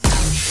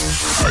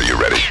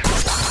ready?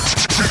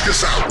 Check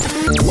this out.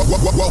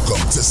 Welcome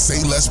to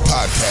Say Less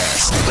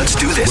Podcast. Let's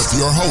do this. With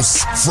your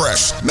hosts,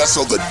 Fresh,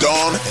 Nestle the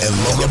Dawn, and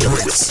Lola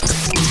Bricks.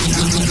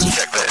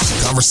 Check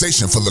this.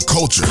 Conversation for the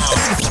culture.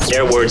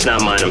 Their words,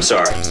 not mine. I'm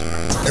sorry.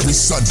 Every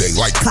Sunday,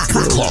 like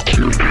clockwork.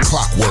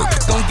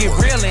 Gonna get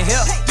real in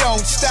here. Don't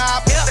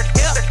stop.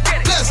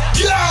 Let's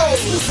go.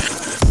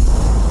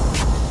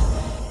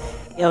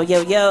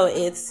 Yo,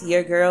 it's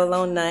your girl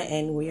Lona,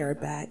 and we are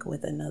back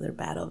with another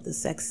Battle of the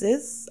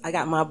Sexes. I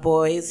got my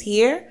boys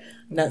here,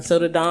 Nuts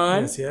the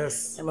Dawn.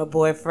 Yes. And my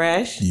boy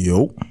Fresh.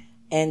 Yo.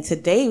 And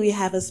today we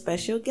have a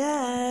special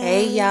guest.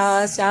 Hey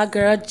y'all, it's y'all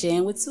girl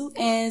Jen with 2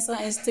 N's on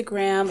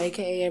Instagram,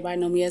 aka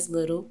everybody know me as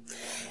Little.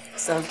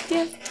 So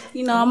yeah,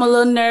 you know, I'm a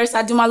little nurse.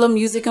 I do my little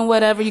music and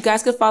whatever. You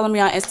guys can follow me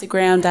on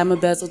Instagram,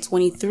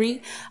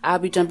 DiamondBezel23. I'll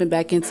be jumping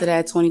back into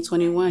that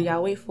 2021.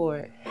 Y'all wait for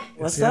it.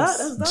 What's up?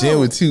 That's dope. Jen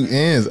with 2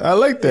 N's. I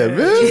like that, man.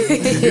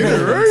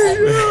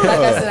 Like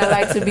I said, I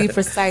like to be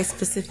precise,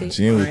 specific.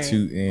 Jen with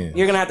 2 N's.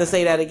 You're going to have to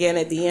say that again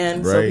at the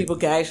end so Right. people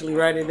can actually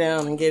write it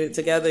down and get it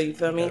together. You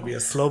feel me? Be a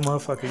slow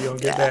motherfucker. You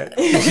don't get that.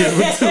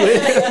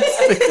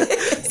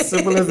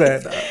 Simple as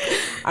that. Dog.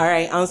 All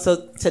right.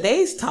 So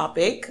today's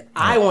topic,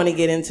 I want to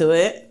get into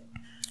it.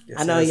 Yes,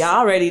 I know yes.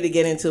 y'all ready to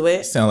get into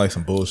it. Sound like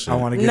some bullshit. I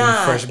want to get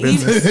in fresh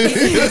business.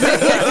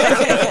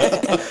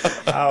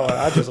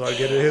 I just want to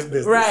get in his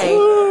business. Right.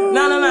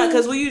 No.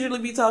 Because we usually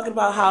be talking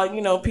about how,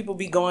 you know, people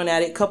be going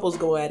at it, couples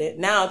go at it.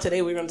 Now,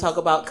 today we're going to talk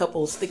about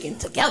couples sticking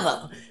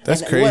together.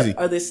 That's And crazy. What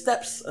are the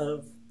steps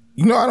of...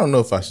 You know, I don't know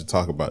if I should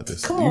talk about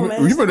this. Come on,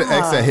 man, Remember the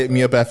stop. ex that hit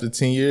me up after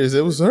 10 years?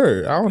 It was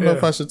her. I don't know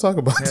if I should talk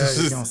about Yeah,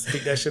 this. you gonna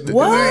speak that shit.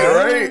 What?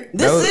 Right?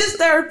 This is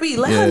therapy.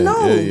 Let her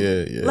know.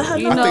 Yeah. Let her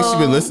You know. I think she's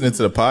been listening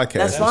to the podcast.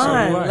 That's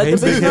fine. right. Let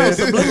the bitch know.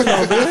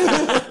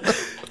 Subliminal,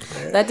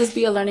 Let this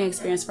be a learning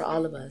experience for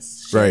all of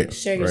us. Share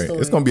your story.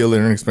 It's going to be a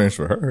learning experience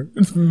for her.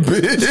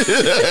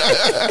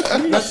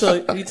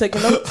 So, you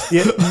taking notes?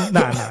 Yeah.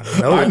 Nah.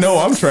 No. I know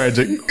I'm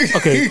tragic.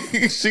 Okay.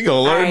 She going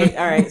to learn.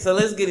 All right. So,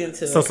 let's get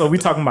into it. So we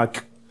talking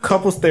about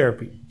couples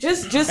therapy.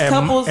 Just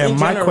couples And in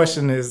my general.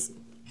 question is,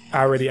 I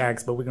already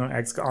asked, but we're gonna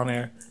ask on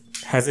air.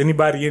 Has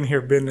anybody in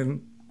here been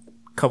in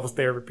couples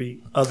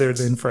therapy other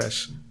than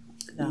Fresh?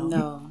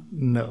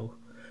 No.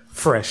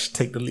 Fresh,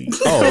 take the lead.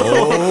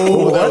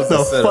 Oh, What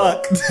the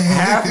fuck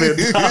happened?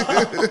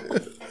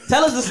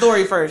 Tell us the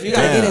story first. You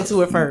got to get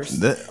into it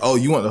first.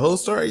 You want the whole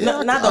story?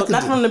 Yeah, No,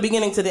 not from the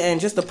beginning to the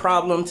end. Just the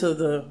problem to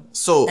the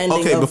So,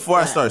 ending okay, of before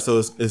I that. start, so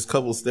is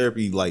couples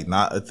therapy like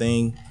not a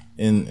thing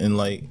in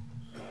like,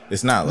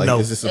 it's not like, No.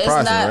 it's just It's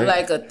surprising, not right?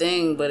 like a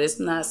thing, but it's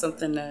not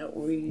something that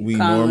we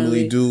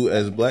normally do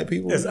as black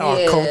people. It's our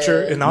Yeah.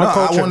 culture. In our No, I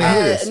culture, wanna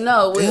hear this.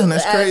 No, Damn,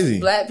 that's as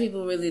crazy. Black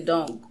people really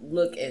don't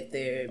look at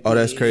therapy. Oh,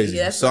 that's crazy.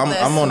 Yeah, So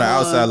I'm on the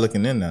outside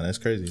looking in now. That's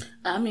crazy.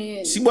 I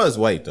mean, She was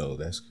white though.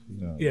 That's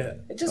yeah.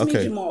 it just Okay.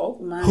 makes you more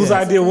open-minded. Whose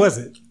idea was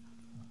it?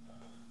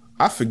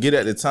 I forget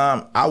at the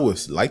time. I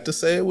would like to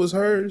say it was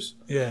hers.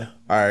 Yeah.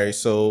 All right,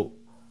 so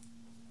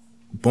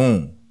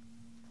boom.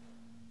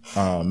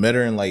 Met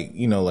her in like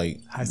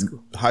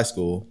high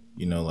school.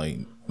 You know, like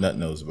Nut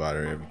knows about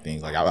her,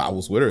 everything. Like I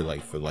was with her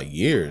like for like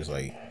years.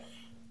 Like I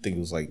think it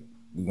was like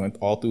we went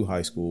all through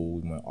high school,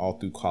 we went all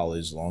through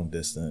college, long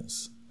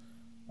distance.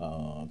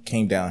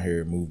 Came down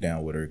here, moved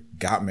down with her,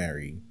 got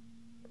married,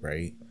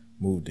 right?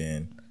 Moved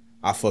in.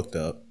 I fucked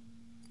up,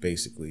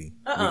 basically.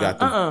 We got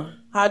the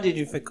How did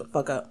you fuck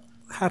up?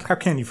 How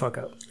can you fuck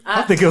up?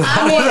 I think it was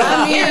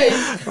I mean,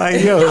 like,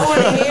 yo. I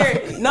want to hear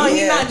it. No,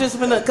 he's not just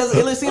finna, because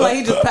it seemed like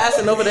he just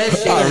passing over that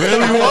shit. I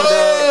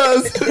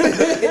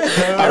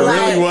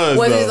really was.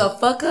 Was it though. a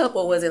fuck up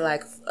or was it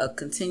like a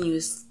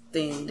continuous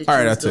thing? That All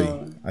you right, was I'll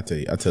doing?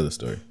 tell the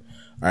story.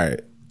 All right.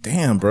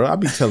 Damn, bro. I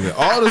be telling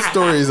all the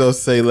stories on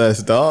Say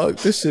Less, dog.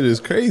 This shit is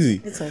crazy.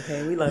 It's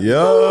okay. We love you.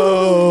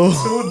 Yo.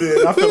 Who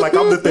did? I feel like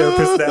I'm the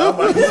therapist now. I'm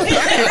like,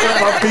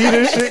 my feet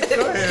and shit.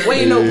 Go ahead.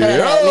 Wait, no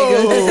pad,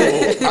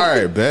 nigga. All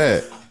right,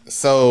 bad.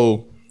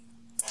 So,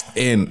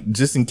 and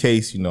just in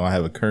case, you know, I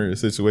have a current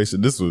situation,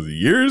 this was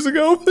years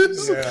ago.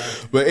 Yeah.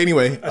 But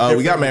anyway,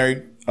 we got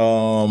married.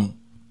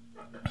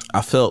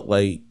 I felt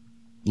like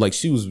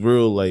she was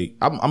real, like,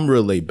 I'm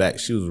real laid back.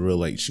 She was real,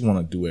 like, she want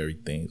to do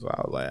everything. So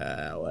I was like,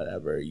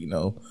 whatever, you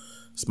know.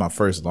 It's my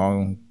first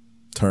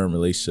long-term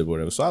relationship or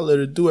whatever. So I let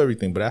her do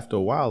everything. But after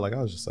a while, like,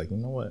 I was just like, you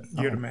know what?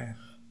 You're the man.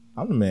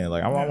 I'm the man.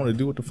 Like, I want to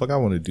do what the fuck I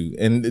want to do.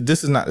 And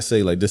this is not to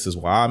say, like, this is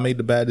why I made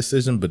the bad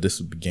decision, but this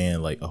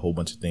began, like, a whole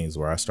bunch of things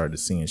where I started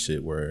seeing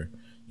shit where,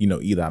 you know,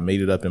 either I made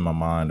it up in my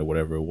mind or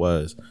whatever it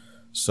was.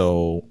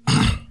 So...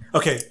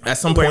 Okay. At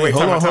some point,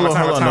 hold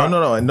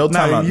on. No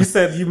time out. You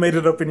said you made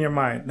it up in your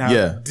mind. Now,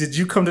 Yeah. did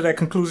you come to that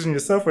conclusion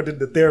yourself, or did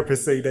the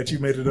therapist say that you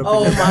made it up?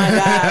 Oh in your mind?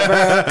 my God,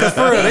 bro. Because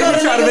for real, they be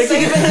trying to make you.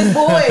 saving his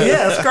boy.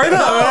 Yeah, straight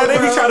up, man. They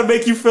be trying to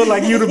make you feel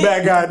like you the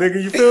bad guy,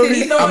 nigga. You feel me?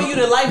 He's throwing you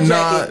the life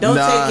jacket. Don't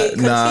take it.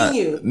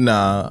 Continue.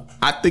 Nah.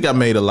 I think I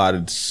made a lot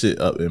of shit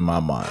up in my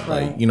mind.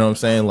 Like, Right. you know what I'm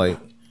saying? Like,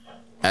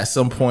 at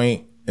some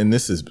point, and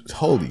this is,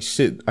 holy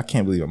shit, I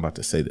can't believe I'm about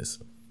to say this.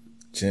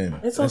 Jen,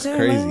 It's that's okay,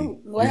 crazy. man.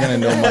 You're gonna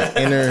know my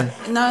inner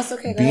No, it's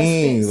okay.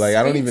 being. Like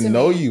I don't even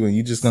know you, and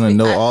you're just gonna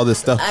know all this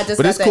stuff. I just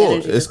But got it's that cool.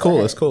 energy. It's Go cool.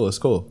 ahead. It's cool. It's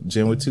cool.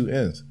 Jen with 2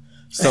 N's.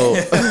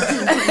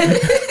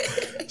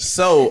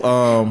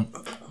 So,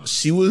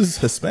 she was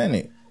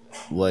Hispanic.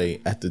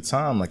 Like at the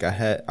time, like I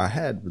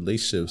had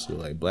relationships with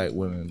like black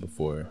women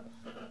before,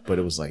 but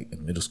it was like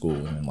in middle school,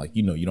 and then like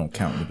you don't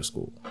count middle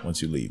school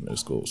once you leave middle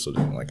school. So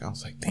then like I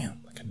was like,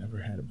 damn, like I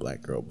never had a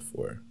black girl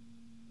before.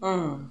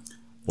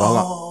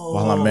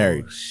 While I'm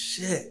married.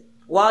 Shit.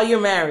 While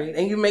you're married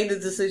and you made the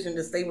decision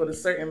to stay with a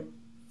certain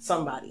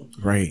somebody.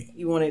 Right.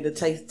 You wanted to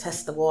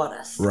test the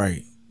waters.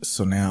 Right.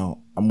 So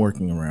now I'm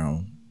working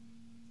around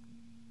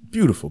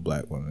beautiful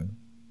black women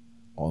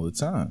all the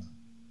time.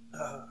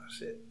 Oh,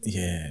 shit.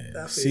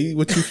 Yeah. See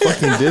what you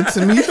fucking did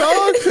to me,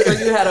 dog? So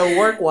you had a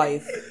work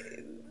wife,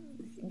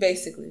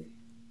 basically.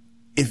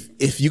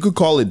 If you could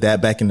call it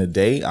that back in the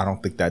day, I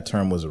don't think that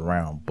term was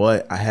around.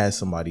 But I had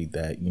somebody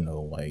that,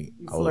 like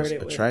I was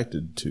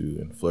attracted to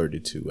and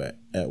flirted to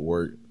at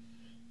work.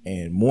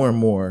 And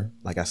more,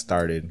 like I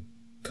started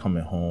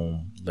coming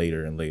home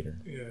later and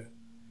later. Yeah.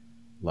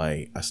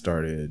 Like I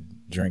started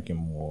drinking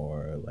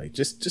more, like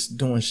just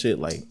doing shit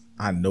like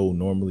I know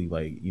normally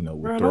like,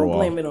 would Bro, throw don't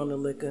blame off. it on the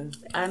liquor.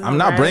 I'm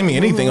not blaming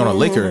anything on the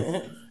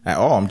liquor at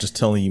all. I'm just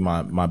telling you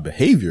my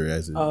behavior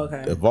as it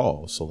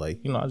evolves. So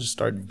like, I just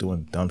started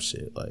doing dumb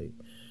shit. Like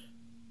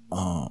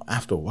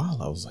after a while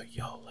I was like,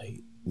 yo,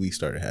 like we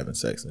started having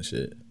sex and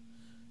shit.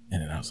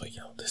 And then I was like,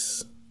 yo,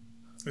 this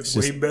it's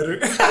way better.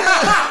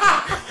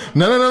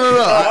 No.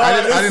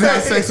 I didn't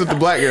have sex with the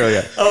black girl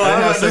yet. I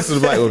didn't have sex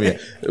with the black woman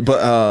yet.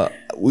 But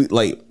we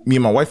like me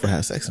and my wife would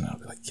have sex and I'd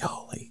be like,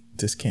 yo, like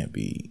this can't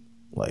be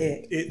like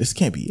this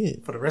can't be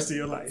it for the rest of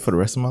your life. For the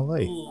rest of my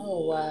life.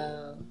 Oh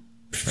wow.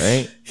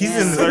 Right? He's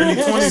in his early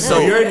 20s, so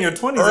you're in your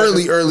 20s.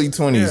 Early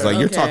 20s. Like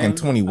you're talking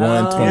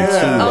 21, 22.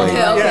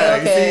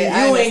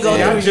 Okay. You ain't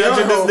going I'm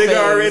judging this nigga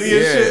already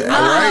and shit.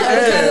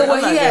 Okay,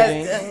 well he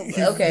has.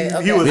 Okay.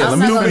 He was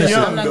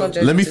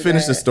let me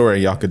finish the story.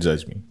 Y'all could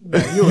judge me.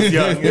 You was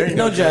young.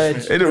 No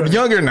judge.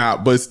 Young or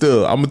not, but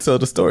still, I'm gonna tell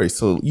the story.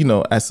 So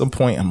at some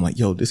point, I'm like,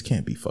 yo, this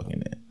can't be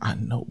fucking it. I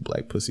know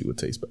black pussy would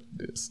taste better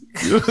than this.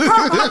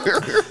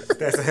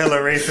 That's a hella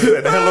racist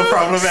and a hella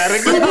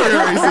problematic. Super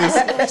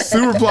racist,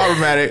 super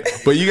problematic.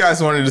 But you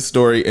guys wanted the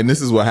story, and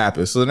this is what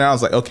happened. So now I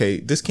was like, okay,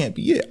 this can't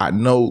be it. I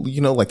know,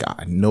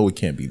 I know it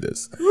can't be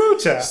this.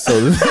 So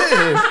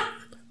then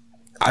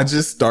I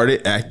just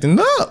started acting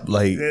up.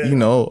 Like,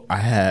 I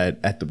had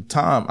at the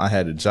time I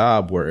had a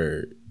job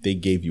where they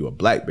gave you a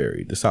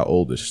BlackBerry. That's how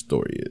old this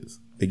story is.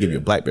 They give you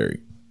a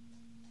BlackBerry,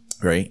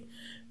 right?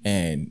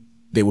 And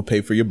they would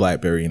pay for your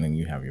BlackBerry, and then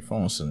you have your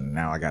phone. So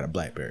now I got a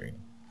BlackBerry.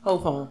 Whole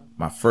phone.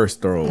 My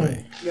first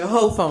throwaway. Your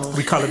whole phone.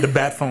 We call it the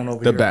bat phone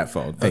over The here. bat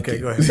phone. Thank you.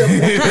 Go ahead.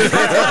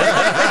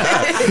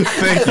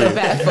 Thank you.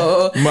 Bat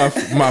phone.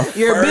 My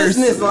Your first,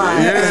 business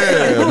line.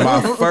 Yeah,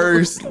 my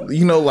first,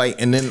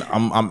 and then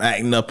I'm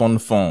acting up on the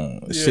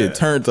phone. Shit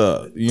turned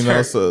up,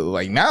 So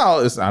like now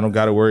I don't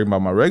got to worry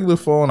about my regular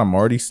phone. I'm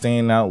already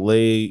staying out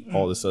late,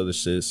 all this other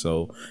shit.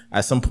 So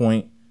at some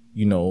point,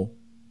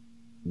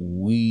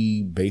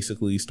 we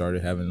basically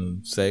started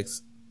having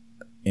sex,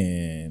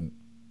 and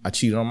I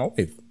cheated on my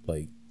wife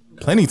like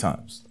plenty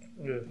times.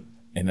 Yeah.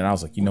 And then I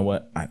was like, you know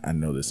what? I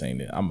know this ain't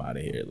it. I'm out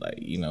of here. Like,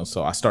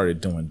 so I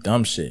started doing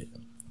dumb shit.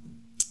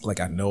 Like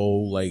I know,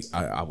 like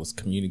I was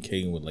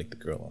communicating with like the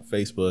girl on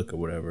Facebook or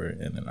whatever,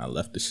 and then I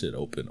left the shit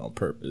open on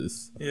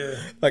purpose. Yeah.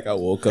 Like I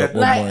woke up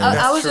one Like morning.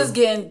 I was just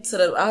getting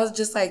to I was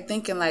just like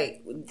thinking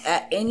like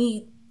at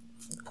any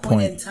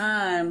point in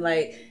time,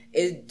 like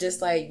it's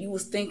just like you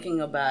was thinking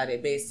about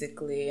it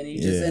basically, and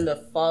you just end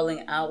up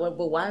falling out.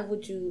 But why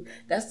would you?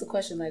 That's the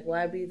question. Like,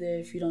 why be there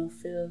if you don't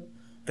feel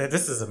that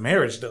this is a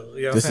marriage though?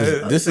 You know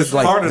this is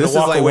like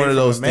one of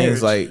those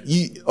things. Like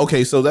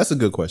okay, so that's a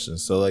good question.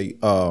 So like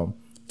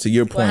to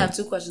your point, I have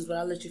two questions, but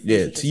I'll let you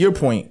finish. Yeah, to your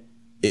point,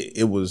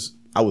 I was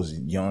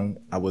young.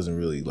 I wasn't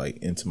really like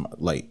into my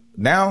like.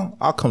 Now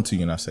I'll come to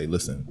you and I say,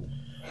 listen,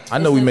 I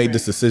know we made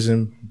this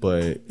decision,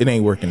 but it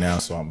ain't working now,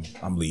 so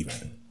I'm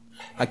leaving.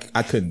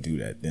 I couldn't do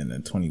that then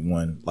at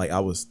 21. Like I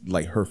was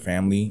like her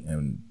family,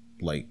 and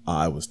like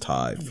I was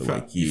tied for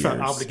like years. You felt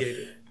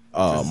obligated.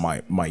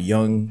 My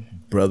young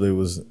brother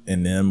was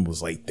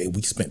like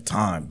we spent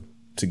time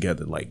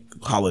together, like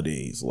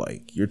holidays.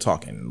 Like you're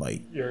talking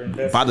like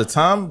by the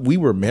time we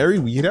were married,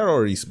 we had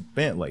already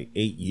spent like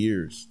 8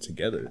 years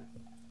together.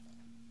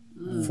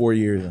 4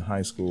 years in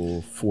high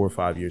school, 4 or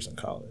 5 years in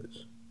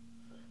college.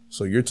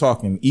 So you're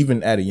talking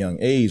even at a young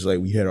age, like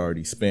we had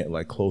already spent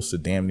like close to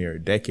damn near a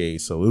decade.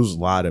 So it was a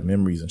lot of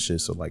memories and shit.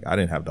 So like I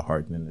didn't have the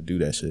heart then to do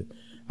that shit.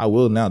 I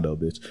will now though,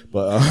 bitch.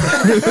 But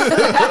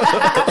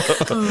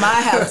my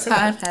have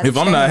time. If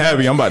I'm not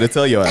happy, I'm about to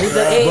tell you.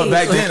 But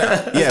back then,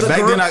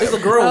 it's a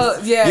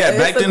growth.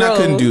 Back then I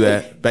couldn't do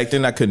that. Back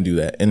then I couldn't do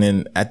that. And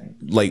then at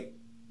like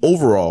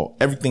overall,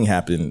 everything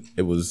happened.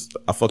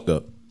 I fucked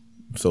up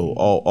So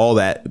all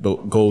that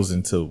goes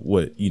into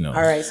what, you know.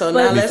 All right, so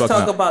now let's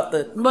talk about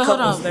the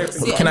couples therapy.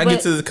 See, Can I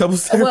get to the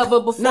couples therapy? Well,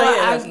 but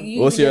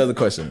before what's your other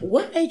question?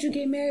 What made you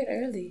get married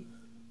early?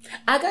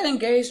 I got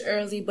engaged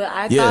early, but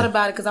I thought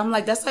about it because I'm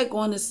like, that's like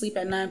going to sleep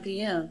at 9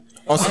 p.m.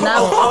 I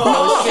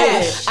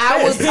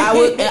was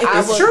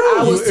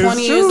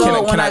 20 years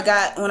old when I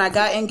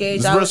got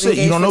engaged. I was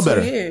engaged you don't know for 2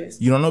 better. years.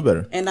 You don't know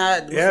better. And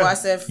before I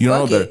said, fuck you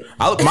don't know it. better.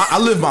 I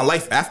lived my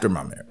life after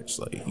my marriage.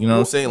 Like, you know what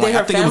I'm saying? Like, Did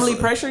her I think family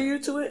pressure you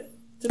to it?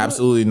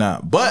 Absolutely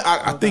not. But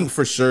I think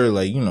for sure,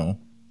 like, you know,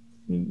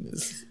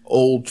 it's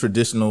old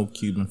traditional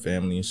Cuban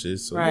family and shit.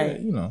 So yeah,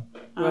 you know.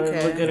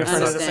 Okay, we're good in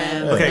front of the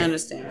family. Okay, I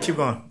understand. Keep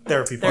going.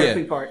 Therapy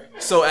part.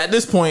 So at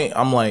this point,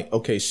 I'm like,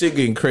 okay, shit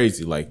getting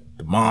crazy. Like,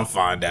 the mom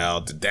find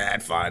out, the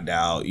dad find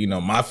out, you know,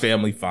 my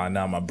family find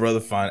out, my brother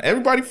find out,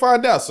 everybody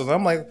find out. So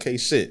I'm like, okay,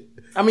 shit.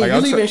 I mean, like,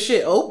 you leaving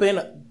shit open,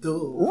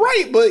 dude.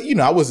 Right, but you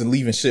know, I wasn't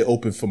leaving shit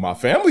open for my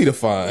family to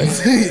find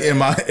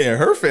and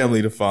her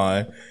family to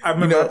find. I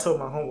remember I told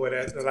my homeboy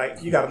that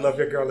like, you gotta love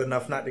your girl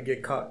enough not to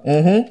get caught.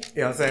 You know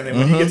what I'm saying? And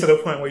when you get to the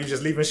point where you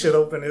just leaving shit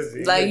open, it's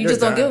like you just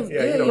don't give.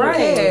 Yeah, you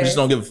You just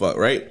don't give a fuck,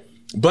 right?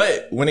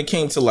 But when it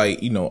came to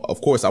like, you know, of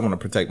course I want to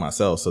protect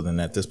myself. So then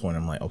at this point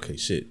I'm like, okay,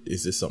 shit,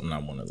 is this something I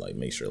want to like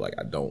make sure like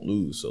I don't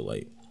lose? So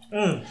like,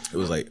 it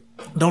was like,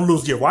 don't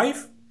lose your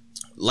wife.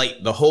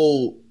 Like the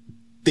whole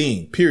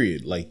thing,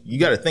 period. Like you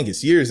got to think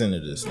it's years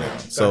into this thing.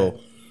 So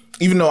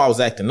even though I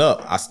was acting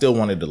up, I still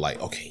wanted to like,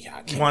 okay, yeah,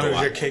 I can't. You wanted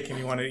your cake and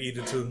you wanted to eat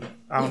it too.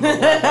 I don't know why.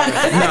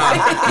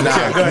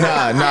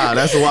 Nah,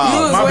 that's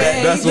wild. My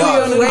bad. That's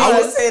wild.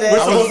 We're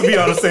supposed to be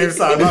on the same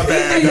side. My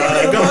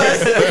bad. Go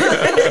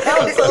ahead.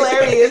 That was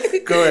hilarious.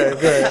 Go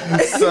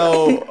ahead.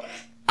 So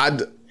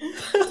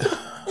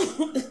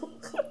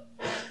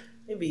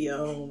It be your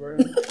own, bro.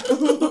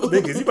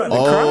 Niggas, you about to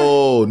cry?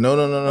 Oh,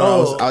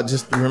 no. I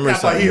just remember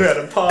something. Like he had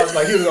to pause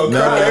like he was going to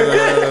cry.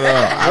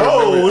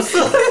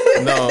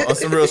 No, on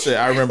some real shit.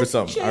 I remember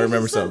something.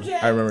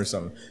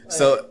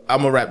 So I'm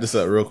going to wrap this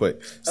up real quick.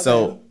 Okay.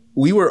 So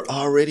we were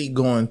already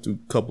going through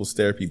couples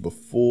therapy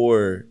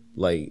before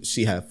like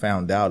she had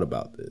found out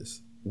about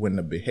this. When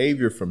the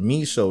behavior from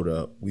me showed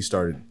up, we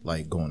started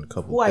like going to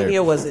couples therapy. What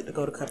idea was it to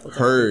go to couples therapy?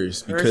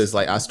 Hers, because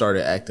like I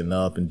started acting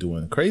up and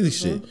doing crazy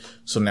shit.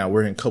 So now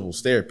we're in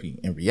couples therapy.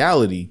 In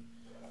reality,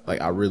 like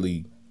I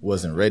really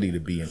wasn't ready to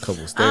be in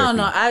couples therapy. I don't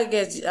know. I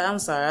get you. I'm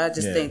sorry. I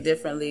just think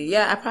differently.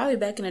 Yeah, I probably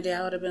back in the day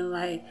I would have been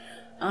like,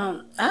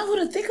 I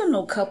wouldn't think of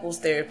no couples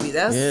therapy.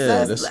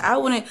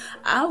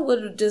 I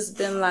would have just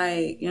been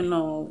like, you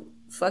know,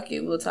 fuck it,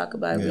 we'll talk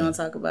about it. We don't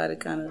talk about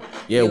it. Kind of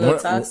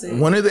toxic.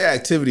 One of the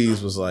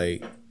activities was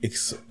like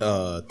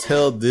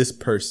tell this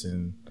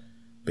person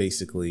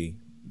basically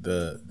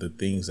the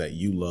things that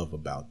you love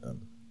about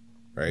them,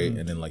 right?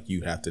 And then like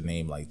you have to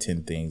name like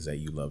 10 things that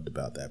you loved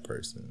about that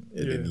person,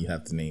 and then you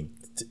have to name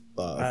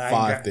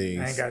 5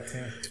 things. I ain't got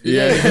 10.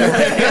 Yeah,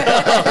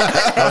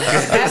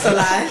 that's a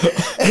lie.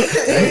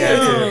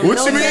 What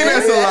you mean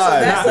that's a lie?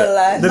 That's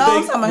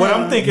a lie. What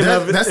I'm thinking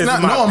of is my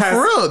past.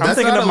 For real. I'm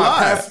thinking of my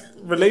past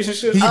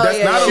relationship.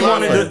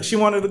 She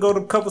wanted to go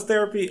to couples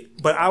therapy,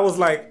 but I was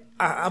like,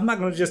 I'm not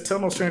gonna just tell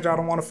no stranger I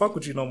don't want to fuck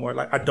with you no more.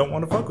 Like I don't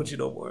want to fuck with you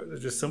no more.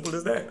 It's just simple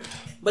as that.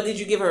 But did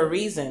you give her a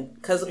reason?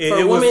 Because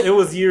it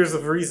was years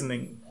of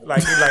reasoning.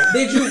 Like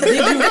did you? But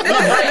you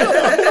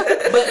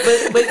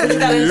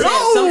gotta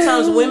understand.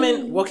 Sometimes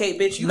women, okay,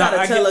 bitch, you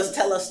gotta tell us.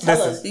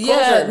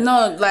 Yeah,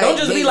 no, like don't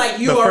just be like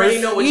you already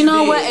know what you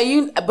know what.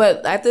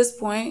 But at this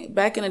point,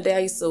 back in the day, I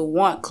used to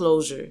want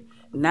closure.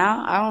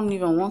 Now I don't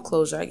even want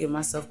closure. I give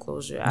myself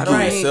closure. I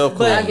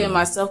give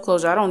myself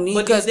closure. I don't need.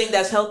 But do you think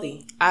that's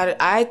healthy?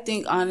 I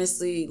think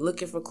honestly,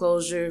 looking for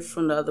closure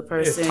from the other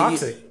person,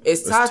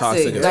 it's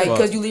toxic. Like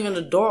because you leaving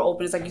the door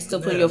open, it's like you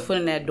still putting your foot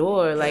in that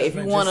door. Like if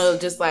you want to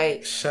just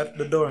like shut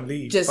the door and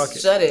leave,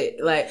 just shut it.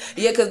 Like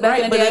because back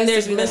in the day, but then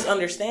there's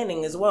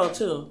misunderstanding as well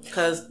too.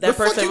 Because that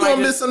person you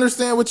gonna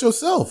misunderstand with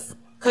yourself.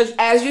 Because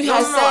as you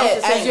had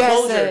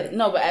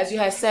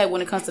said,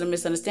 when it comes to the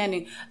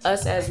misunderstanding,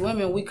 us as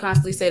women, we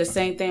constantly say the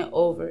same thing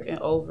over and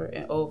over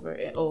and over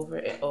and over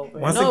and over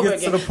Once and over it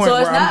gets again. to the point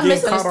where I'm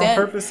getting caught on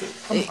purpose,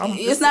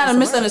 it's not a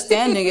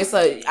misunderstanding. It's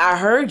like, I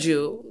heard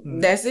you.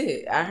 That's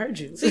it. I heard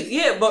you. See,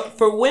 yeah, but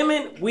for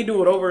women, we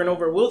do it over and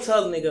over. We'll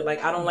tell the nigga,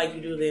 like, I don't like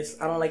you do this.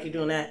 I don't like you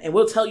doing that. And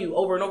we'll tell you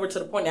over and over to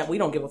the point that we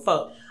don't give a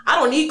fuck. I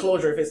don't need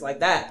closure if it's like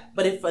that.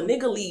 But if a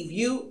nigga leave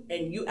you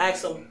and you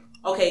ask him,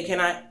 okay, can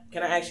I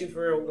ask you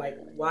for like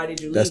why did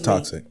you leave? That's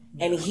toxic.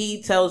 And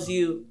he tells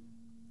you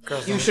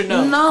you should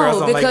know.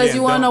 No, because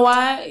you want to know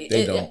why?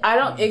 Don't. I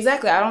don't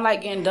exactly. I don't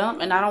like getting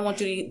dumped, and I don't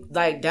want you to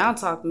like down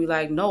talk me.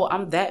 Like, no,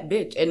 I'm that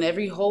bitch, and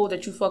every hoe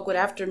that you fuck with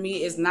after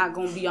me is not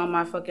gonna be on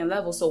my fucking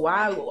level. So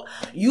why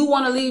you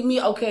want to leave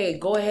me? Okay,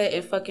 go ahead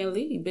and fucking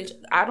leave, bitch.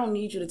 I don't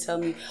need you to tell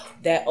me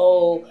that.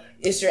 Oh,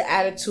 it's your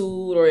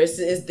attitude, or it's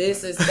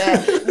this, it's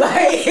that.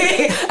 Like,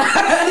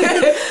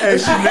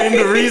 and she named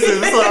the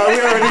reason, so we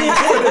already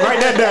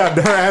write that down.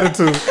 Her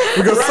attitude.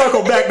 We're gonna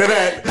circle back to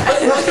that.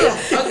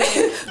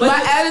 Okay.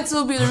 My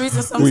attitude be the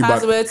reason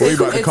sometimes where it takes.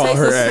 We about to call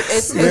her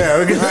ex. Yeah,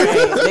 okay.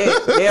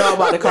 They all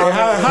about to call her.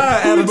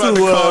 Her attitude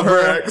was her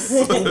ex.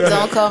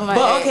 Don't call my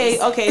But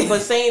ex. okay.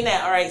 But saying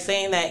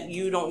that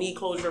you don't need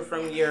closure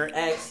from your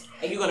ex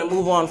and you're gonna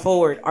move on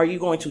forward, are you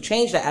going to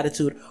change that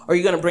attitude, or are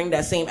you gonna bring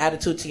that same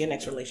attitude to your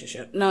next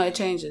relationship? No, it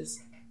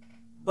changes.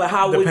 But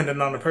how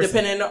Depending on the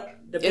person.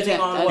 Depending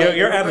on what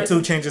Your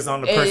attitude changes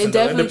on the person. It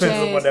definitely depends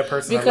changes on what that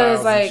person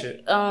because allows and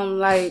shit.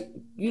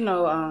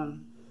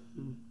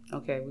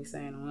 Okay, we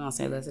don't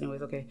say less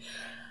anyways. Okay,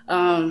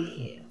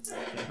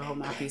 hold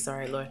my peace. All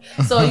right, Lord.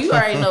 So you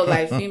already know,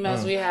 like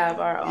females, we have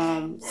our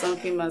some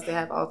females they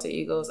have alter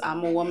egos.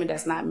 I'm a woman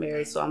that's not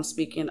married, so I'm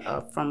speaking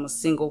from a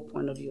single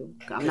point of view.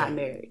 I'm not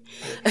married.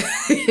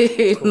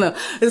 No,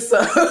 so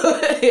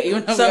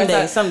even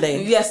though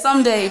someday. Yeah,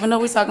 someday. Even though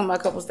we're talking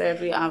about couples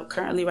therapy, I'm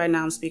currently right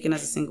now I'm speaking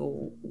as a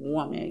single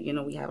woman. You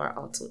know, we have our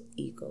alter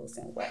egos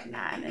and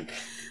whatnot, and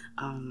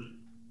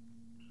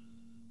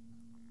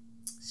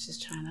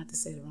just trying not to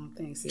say the wrong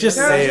thing. See, just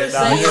say it.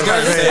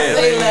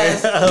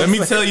 Let me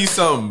tell you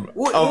something.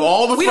 Of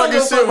all the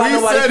fucking shit we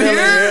said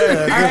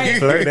here,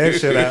 blurt that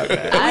shit out.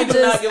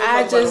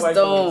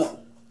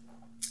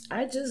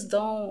 I just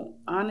don't.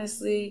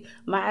 Honestly,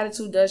 my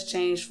attitude does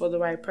change for the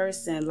right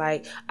person.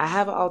 Like, I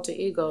have an alter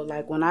ego.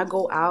 Like, when I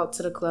go out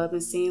to the club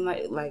and seem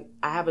like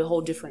I have a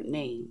whole different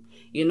name.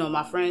 You know,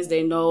 my friends,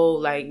 they know,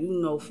 like,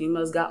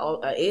 females got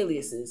all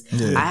aliases.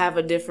 Yeah. I have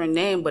a different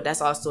name, but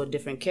that's also a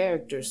different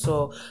character.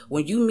 So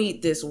when you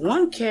meet this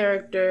one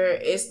character,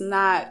 it's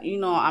not,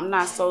 I'm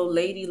not so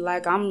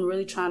ladylike. I'm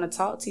really trying to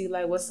talk to you,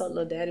 like, what's up,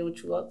 little daddy,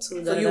 what you up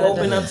to? So you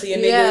open up to your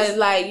niggas? Yeah,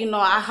 like,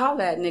 I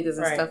holler at niggas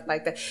and stuff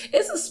like that.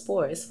 It's a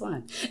sport. It's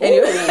fun.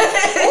 Anyway.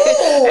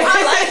 Ooh,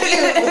 I like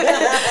you.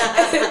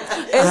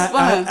 It's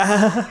fun.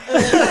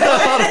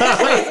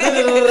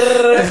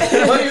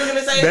 What are you going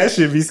to say? That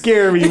should be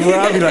scaring me,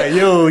 bro. I'll be like,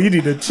 yo, you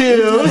need to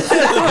chill.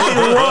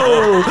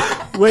 Whoa.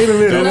 Wait a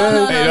minute.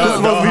 No. This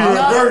must be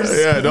reverse.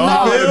 Yeah, don't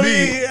holler at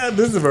me. Yeah,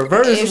 this is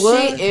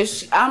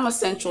reverse. I'm a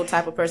sensual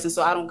type of person,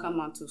 so I don't come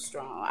on too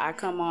strong. I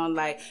come on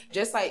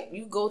just like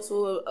you go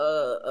to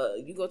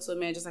a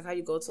man, just like how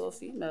you go to a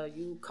female.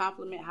 You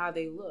compliment how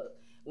they look.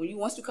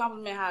 Once you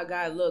compliment how a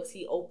guy looks,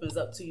 he opens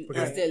up to you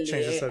instantly.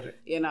 Change the subject.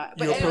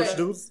 But you approach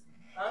dudes?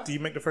 Huh? Do you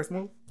make the first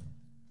move?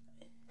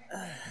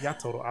 Y'all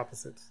total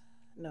opposites.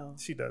 No,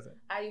 she doesn't.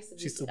 I used to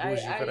be. She's too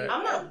bougie for that.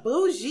 I'm not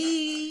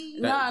bougie.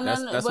 No.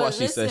 That's why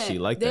she says she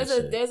like that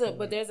shit. There's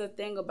a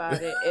thing about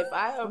it. If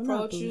I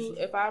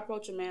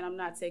approach a man, I'm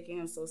not taking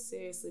him so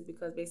seriously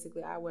because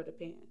basically I wear the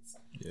pants.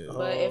 Yeah.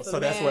 But so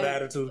that's where the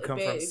attitude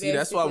comes from. See,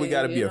 that's why we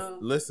gotta be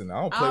listen.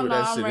 I don't play with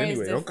that shit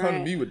anyway. Don't come to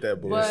me with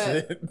that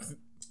bullshit.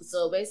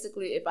 So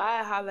basically, if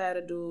I holler at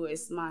a dude,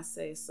 it's my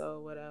say so,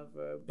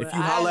 whatever. But if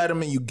you holler at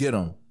him and you get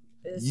him.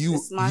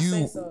 It's my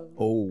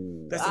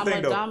say-so. That's the I'm thing,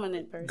 a though.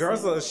 dominant person.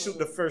 Girls will shoot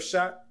the first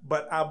shot,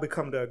 but I'll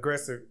become the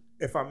aggressor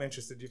if I'm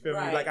interested. You feel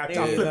me? Like I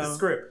flip the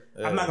script.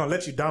 Yeah. I'm not gonna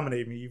let you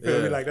dominate me. You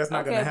feel me? Like that's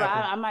not gonna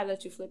happen. But I might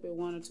let you flip it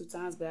 1 or 2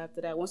 times, but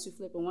after that, once you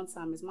flip it one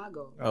time, it's my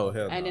goal. Oh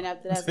hell no. And then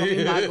after that, it's gonna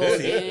be my goal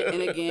again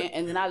and again,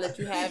 and then I let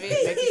you have it,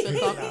 make you feel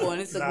comfortable,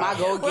 and it's my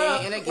goal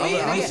again and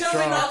again. Let me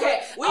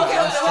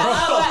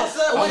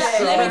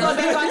go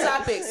back on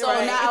topic. So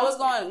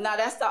now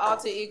that's the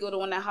alter ego, the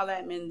one that holler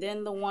at me, and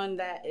then the one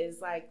that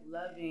is like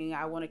loving.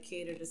 I want to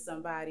cater to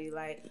somebody,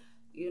 like.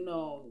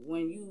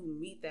 When you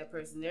meet that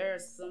person, there are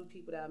some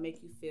people that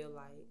make you feel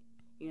like,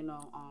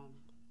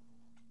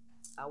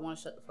 I want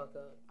to shut the fuck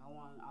up. I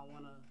want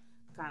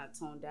to kind of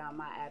tone down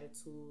my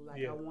attitude.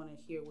 Like, I want to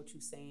hear what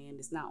you're saying.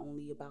 It's not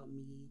only about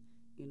me.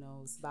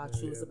 It's about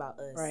you. It's about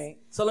us. Right.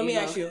 So let me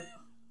ask you,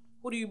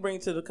 who do you bring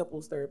to the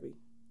couples therapy?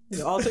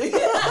 The alter ego.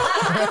 Hey,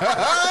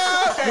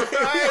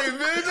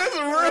 man, that's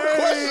a real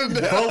question.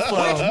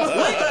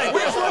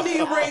 Which one do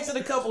you bring to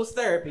the couples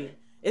therapy?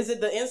 Is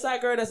it the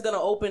inside girl that's going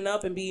to open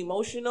up and be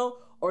emotional?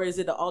 Or is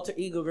it the alter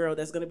ego girl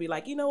that's going to be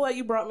like, you know what,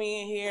 you brought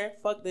me in here,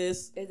 fuck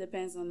this? It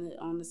depends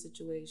on the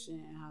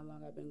situation and how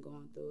long I've been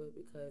going through it.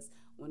 Because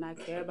when I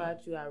care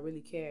about you, I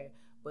really care.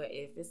 But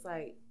if it's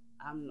like,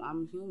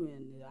 I'm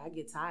human, I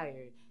get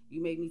tired.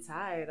 You make me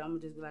tired, I'm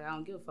gonna just be like, I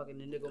don't give a fuck, and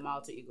then there go my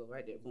alter ego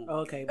right there. Boom.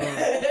 Okay, boom.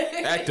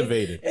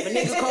 Activated. If a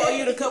nigga call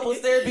you the couples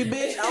therapy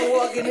bitch, I'm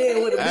walking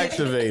in with a bitch.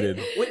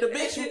 Activated. With the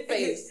bitch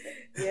face.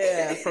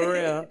 Yeah, for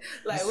real.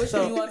 Like, which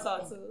one you want to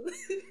talk to?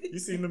 You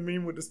seen the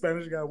meme with the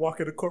Spanish guy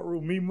walking the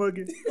courtroom, me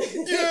mugging?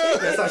 Yeah.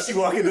 That's how she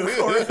walk into the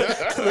court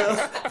to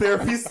the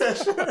therapy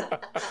session.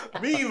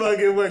 Me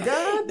mugging, but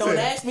God. Don't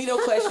ask me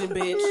no question,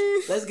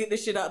 bitch. Let's get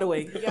this shit out the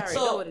way. You already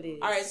know what it is.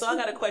 All right, so I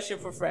got a question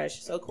for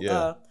Fresh.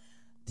 So,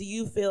 do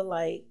you feel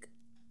like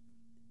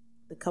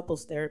the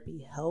couples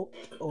therapy helped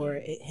or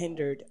it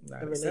hindered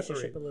the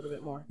relationship a little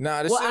bit more? Nah,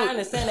 I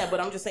understand that, but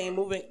I'm just saying,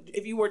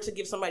 if you were to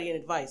give somebody an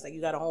advice, like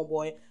you got a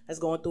homeboy that's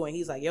going through and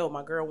he's like, yo,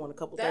 my girl want a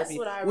couples therapy.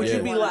 Would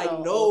you be like,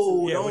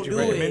 no, don't do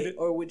it?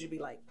 Or would you be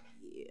like,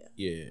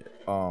 yeah.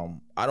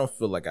 I don't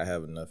feel like I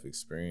have enough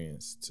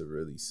experience to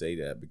really say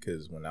that,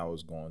 because when I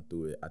was going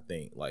through it, I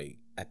think like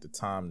at the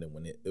time that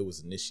when it was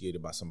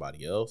initiated by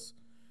somebody else,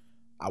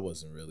 I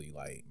wasn't really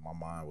like, my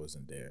mind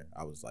wasn't there.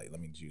 I was like,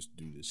 let me just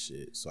do this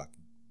shit so I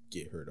can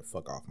get her to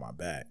fuck off my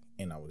back.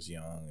 And I was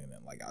young, and then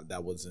like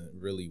that wasn't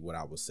really what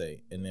I would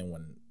say. And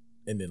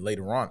then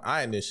later on,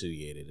 I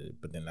initiated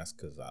it, but then that's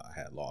because I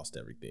had lost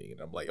everything,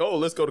 and I'm like, oh,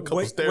 let's go to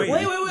couples therapy.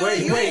 Wait. No, you're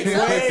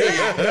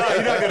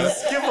not gonna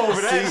skip over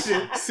that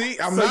shit. See,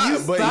 I'm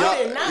not. But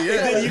y'all,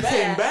 then you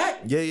came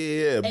back.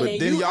 Yeah. But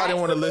then y'all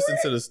didn't want to listen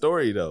to the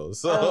story though.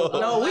 So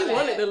no, we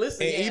wanted to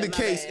listen. In either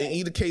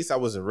case, I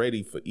wasn't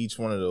ready for each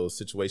one of those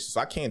situations,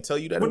 so I can't tell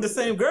you that with the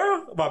same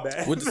girl. My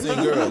bad. With the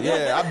same girl,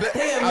 yeah.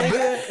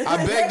 I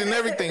begged and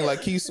everything,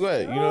 like Keith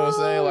Sweat. You know what I'm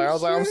saying? Like I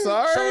was like, I'm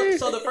sorry.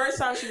 So the first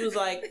time she was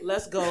like,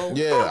 let's go.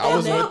 Yeah, I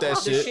was with that the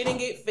shit. The shit didn't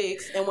get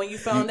fixed, and when you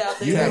found out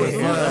that you having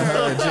fun,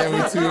 huh?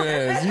 Jamie 2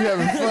 hands. You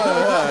having fun,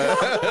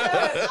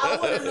 huh? I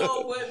want to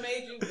know what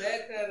made you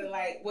that kind of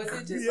like. Was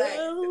it just like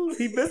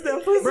he missed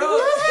that pussy, bro?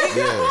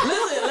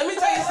 Listen, let me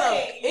tell you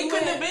something. It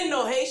couldn't have been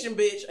no Haitian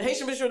bitch.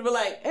 Haitian bitch would have been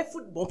like, "Hey,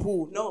 football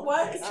pool, no."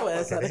 What? Get your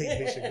ass out of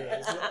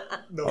here.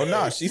 Oh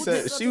no, she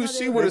said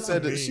she would have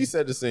said she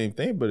said the same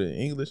thing, but in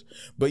English.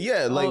 But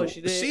yeah, like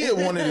she had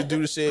wanted to do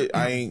the shit.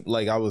 I ain't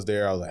like I was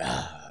there. I was like,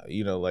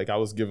 you know, like I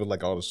was giving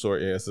like all the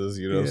short answers.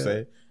 You know what I'm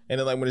saying? And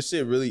then like when the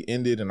shit really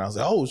ended, and I was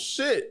like, "Oh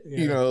shit,"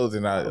 you know.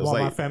 Then I was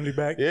like, "My family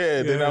back."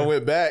 Yeah. Then I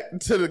went back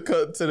to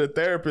the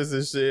therapist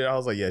and shit. I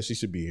was like, "Yeah, she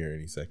should be here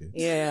any second."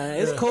 Yeah,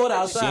 it's cold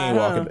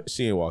outside.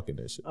 She ain't walking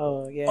that shit.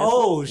 Oh yeah.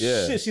 Oh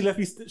shit! She left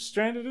you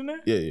stranded in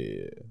there.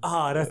 Yeah.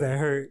 Oh, that's that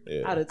hurt.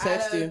 Yeah. I'd have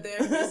texted you.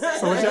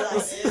 So what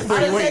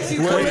I'd you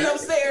coming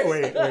upstairs.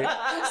 Wait.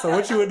 So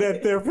what you and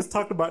that therapist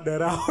talked about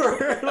that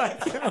hour?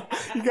 Like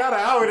you got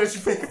an hour that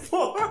you paid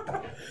for.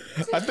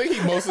 I think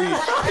he mostly.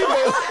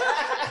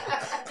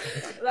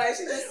 Like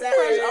she just said,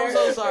 I'm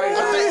so sorry.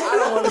 I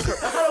don't want to.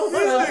 These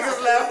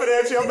niggas laughing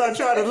at you. I'm not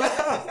trying to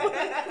laugh.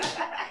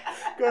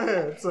 Go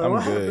ahead. So I'm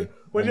good.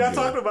 What y'all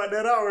talking about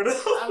that hour?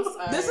 I'm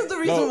sorry. This is the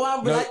reason why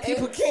black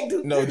people can't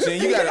do. No,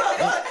 Jen, you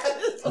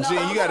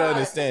gotta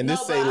understand.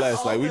 This say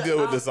less. Like we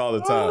deal with this all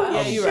the time.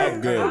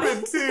 I'm good. I'm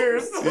in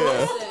tears.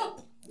 Yeah.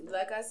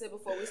 Like I said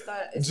before we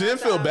started, Jen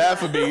feel bad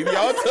for me.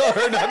 Y'all tell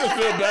her not to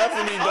feel bad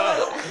for me,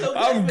 dog.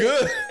 I'm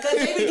good. Cause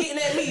they be getting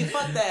at me.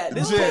 Fuck that.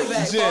 This Jen,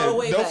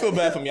 don't feel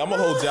bad for me. I'm a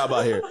whole job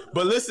out here.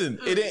 But listen,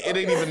 it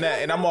ain't even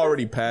that, and I'm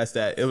already past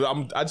that.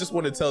 I just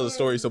want to tell the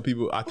story so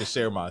I can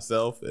share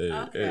myself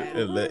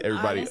and let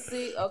everybody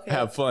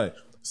have fun.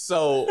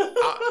 So,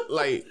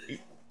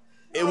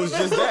 it was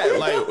just that.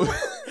 Like,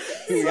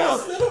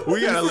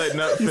 we gotta let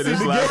Nut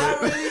finish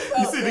laughing.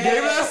 You see the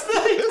game last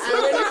night? I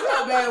really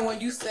felt bad when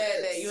you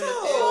said that. You in the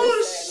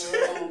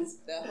room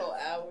that whole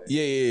hour.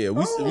 Yeah.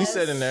 We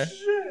sat in there.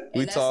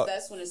 We talked.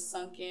 That's when it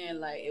sunk in.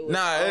 Like it was.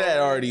 Nah, it had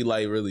already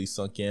like really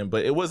sunk in,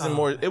 but it wasn't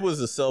more. It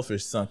was a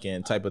selfish sunk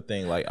in type of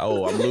thing. Like,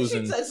 oh, I'm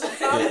losing. So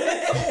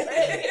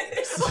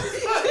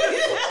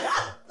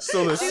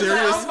the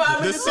serious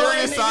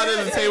side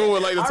of the table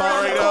would like to talk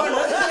right now.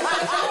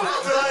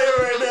 I'm tired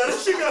right now.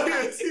 She got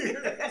here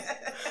tears.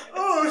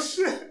 Oh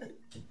shit.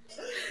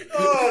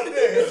 Oh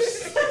damn.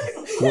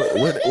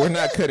 We're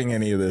not cutting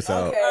any of this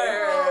out. Okay.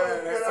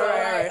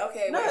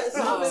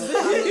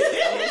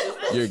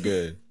 You're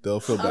good. They'll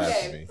feel bad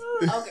for me.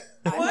 Okay.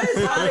 What is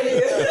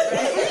happening?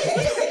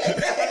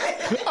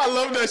 I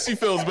love that she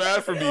feels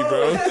bad for me,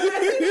 bro.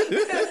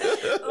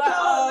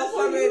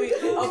 Poor baby.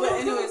 But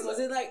anyways, was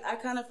it like I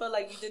kind of felt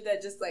like you did that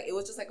just like it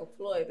was just like a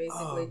ploy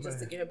basically just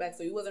to get her back,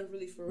 so you wasn't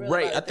really for real.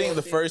 Right. I think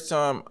the first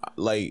time,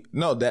 like,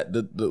 no, that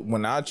the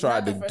when I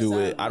tried to do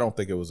it, I don't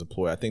think it was a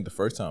ploy. I think the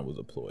first time was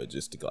a ploy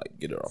just to like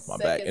get her off my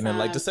back, and then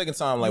like the second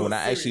time, like when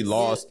I actually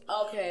lost,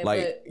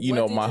 like you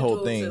know my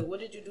whole thing. What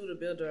did you do to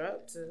build her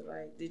up? To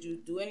like, did you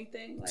do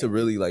anything to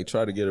really like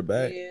try to get her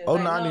back? Oh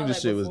no, I knew the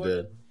shit was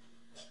dead.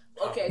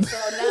 Okay, so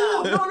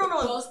now no.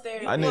 Post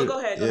therapy. Go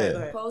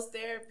ahead. Post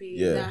therapy.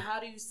 Yeah. Now, how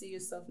do you see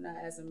yourself now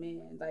as a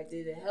man? Like,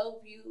 did it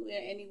help you in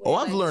any way? Oh,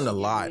 I've learned a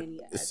lot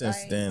since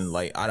then.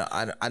 Like,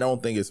 I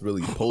don't think it's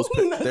really post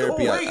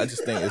therapy. I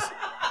just think it's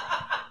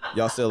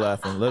y'all still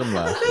laughing. Let them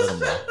laugh. That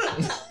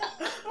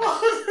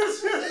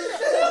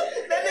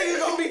nigga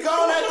gonna be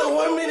gone after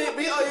 1 minute.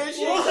 Be on your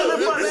shit.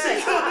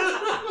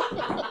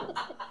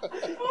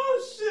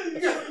 Oh shit! You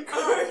got me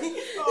crying.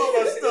 Oh,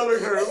 my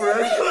stomach hurt,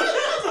 man.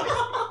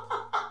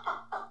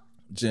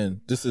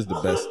 Jen, this is the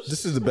best.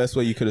 This is the best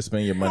way you could have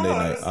spent your Monday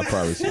night. I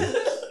promise you.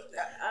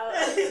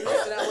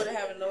 I wouldn't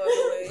have no other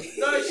way.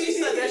 No, she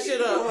set that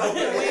shit up.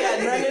 We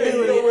had nothing to do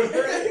with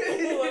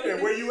it.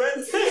 And where you at?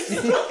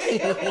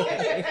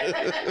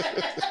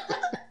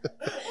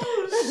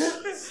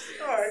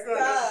 All right, go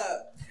ahead.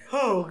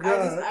 Oh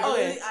god!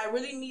 I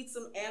really need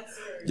some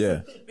answers.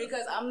 Yeah.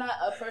 Because I'm not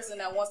a person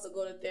that wants to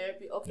go to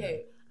therapy.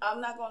 Okay, I'm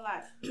not gonna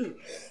lie.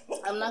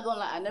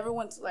 I never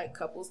went to like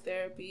couples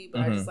therapy,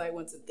 but I just like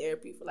went to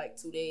therapy for like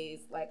 2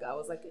 days. Like I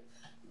was like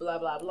blah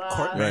blah blah.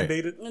 Court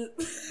mandated. You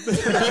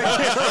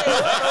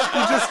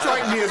just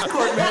strike me as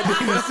court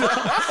mandated.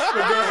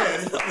 But go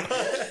ahead.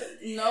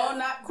 No,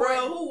 not court.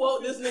 Bro, who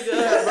woke this nigga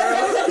up, bro?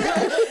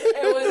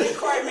 It wasn't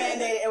court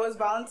mandated. It was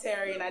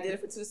voluntary, and I did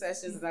it for 2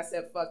 sessions, and I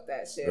said, "Fuck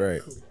that shit."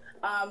 Right.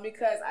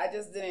 Because I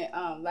just didn't.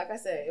 Like I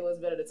said, it was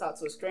better to talk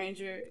to a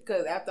stranger.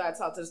 Because after I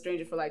talked to a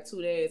stranger for like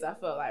 2 days, I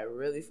felt like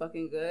really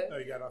fucking good. Oh,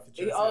 you got off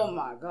your chest. Oh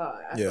my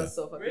god, I felt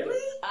so fucking good.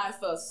 I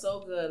felt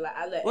so good. Like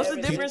I let. What's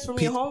the difference from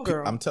your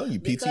homegirl? I'm telling you,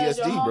 Because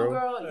PTSD, your bro.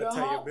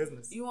 homegirl, Your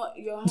business. You want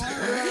your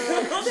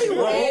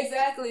homegirl.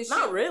 Exactly.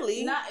 Not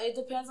really. It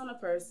depends on the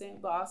person,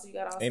 but also you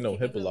gotta. Ain't no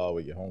HIPAA law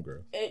with your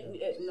homegirl.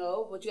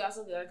 No, but you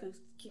also gotta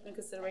keep in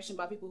consideration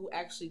about people who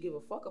actually give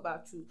a fuck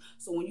about you.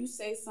 So when you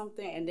say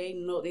something and they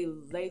know they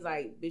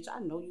like, bitch, I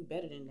know you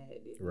better than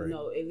that. Right. You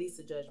know, at least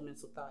the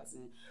judgmental thoughts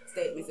and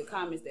statements and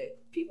comments that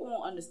people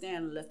won't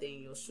understand unless they're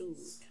in your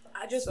shoes.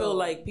 I just feel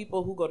like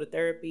people who go to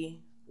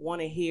therapy want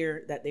to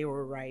hear that they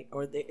were right,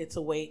 or it's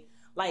a way,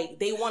 like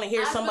they want to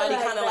hear somebody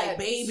kind of like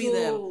baby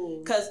them.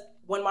 Because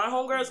when my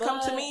homegirls come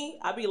to me,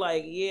 I be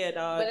like, yeah,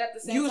 dog, but at the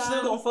same you time,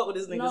 still gonna fuck with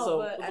this nigga. No, so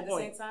but at the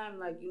same time,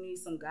 like you need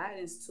some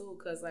guidance too.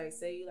 Because like,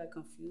 say you like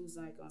confused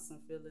like on some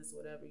feelings,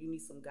 whatever, you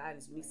need some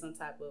guidance. You need some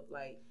type of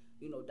like,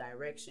 you know,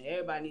 direction.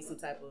 Everybody needs some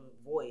type of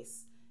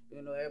voice.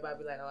 You know, everybody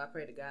be like, oh, I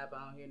pray to God, but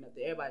I don't hear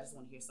nothing. Everybody just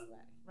want to hear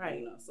somebody. Right.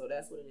 You know, so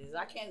that's what it is.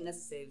 I can't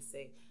necessarily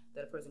say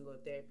that a person go to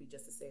therapy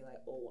just to say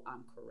like, oh,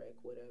 I'm correct,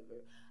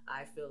 whatever.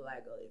 I feel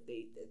like I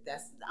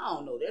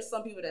don't know. There's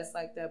some people that's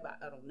like that, but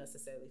I don't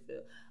necessarily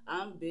feel.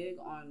 I'm big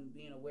on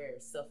being aware,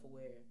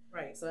 self-aware.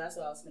 Right. So that's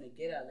what I was going to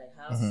get at. Like,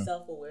 how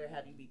self-aware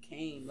have you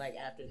became like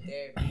after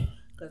therapy?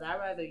 Because I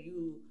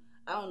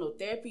don't know,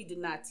 therapy did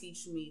not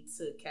teach me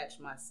to catch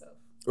myself.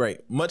 Right.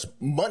 Much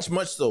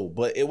so,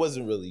 but it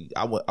wasn't really.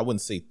 I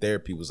wouldn't say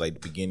therapy was like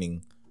the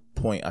beginning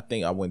point. I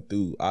think I went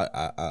through.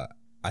 I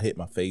hit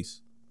my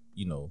face,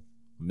 you know,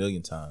 a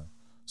million times,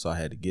 so I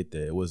had to get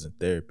there. It wasn't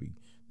therapy.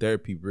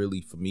 Therapy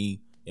really for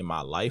me in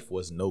my life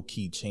was no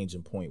key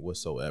changing point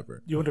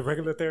whatsoever. You went to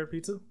regular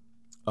therapy too?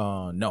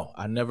 No,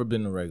 I never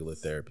been to regular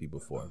therapy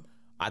before.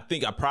 I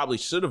think I probably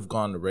should have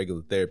gone to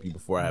regular therapy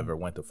before I ever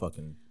went to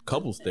fucking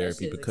couples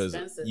therapy because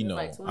expensive. you know,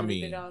 like I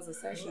mean, $250 a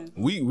session.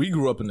 we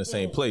grew up in the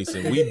same place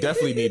and we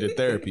definitely needed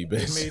therapy,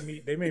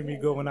 bitch. They made me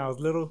go when I was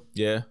little.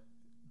 Yeah.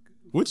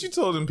 What you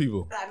told them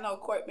people? I know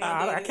Court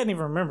I can't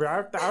even remember.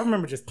 I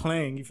remember just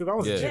playing. You feel? I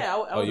was a chick.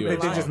 I would They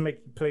have been just lying.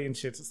 make you play and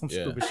shit, some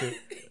stupid shit.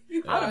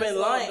 I would have been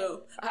lying.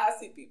 I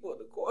see people in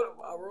the corner of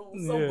my room,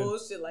 some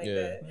bullshit like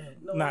that.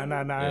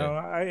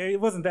 Nah.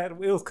 It wasn't that. It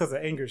was because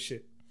of anger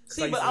shit.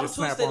 See, but I'm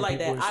twisted like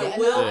that. I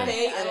will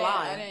pay and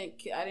lie.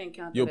 I didn't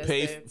count. You'll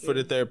pay for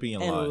the therapy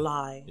and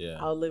lie. Yeah,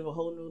 I'll live a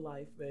whole new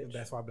life, bitch.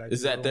 That's why black.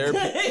 Is that therapy?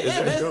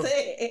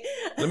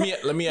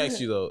 Let me ask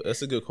you though.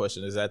 That's a good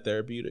question. Is that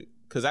therapeutic?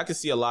 Because I can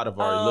see a lot of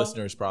our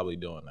listeners probably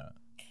doing that.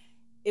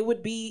 It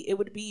would be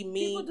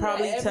me people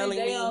probably telling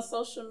me on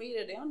social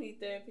media they don't need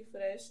therapy for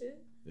that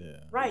shit. Yeah.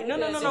 Right. No.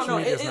 It's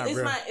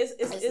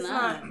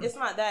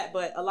not that.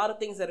 But a lot of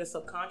things that are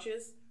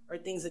subconscious are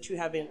things that you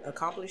haven't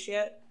accomplished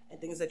yet. And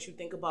things that you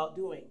think about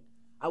doing,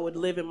 I would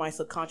live in my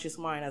subconscious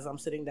mind as I'm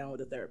sitting down with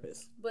a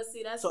therapist. But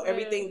see, that's so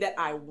everything that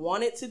I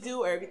wanted to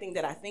do or everything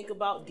that I think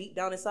about deep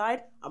down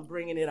inside, I'm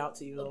bringing it out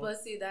to you. But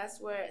see,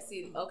 that's where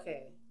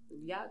okay,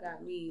 y'all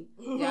got me.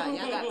 Y'all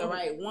got the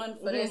right one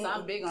for this.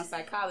 I'm big on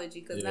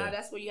psychology because now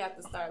that's where you have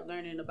to start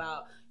learning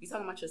about. You're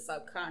talking about your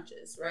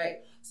subconscious,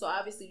 right? So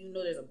obviously you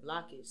know there's a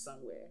blockage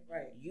somewhere,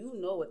 right? You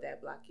know what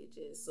that blockage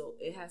is, so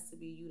it has to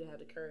be you to have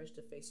the courage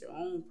to face your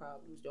own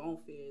problems, your own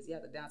fears. You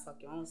have to down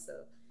talk your own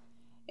self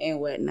and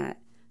whatnot.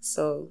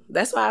 So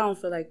that's why I don't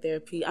feel like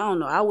therapy. I don't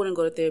know. I wouldn't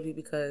go to therapy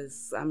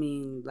because, I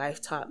mean, life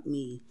taught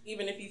me.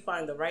 Even if you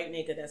find the right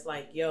nigga that's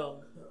like,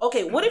 yo.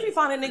 Okay, what if you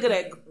find a nigga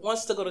that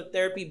wants to go to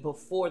therapy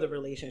before the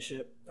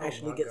relationship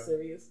actually gets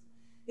serious?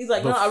 He's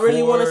like, no, I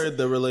really want to.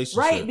 The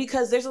relationship. Right,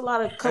 because there's a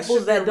lot of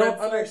couples that don't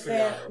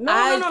understand.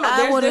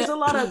 No. There's a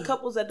lot of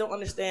couples that don't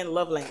understand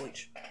love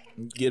language.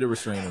 Get a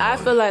restraining order. I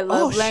feel like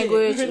love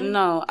language,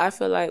 no. I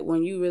feel like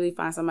when you really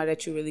find somebody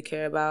that you really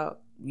care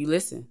about, you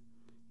listen.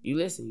 You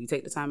listen. You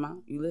take the time out.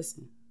 You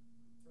listen.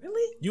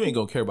 Really? You ain't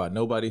gonna care about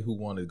nobody who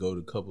want to go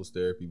to couples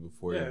therapy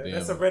before you.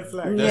 That's a red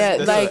flag.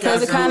 That's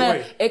because it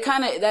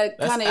kind of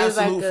is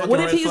like. What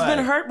if he's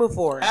been hurt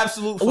before?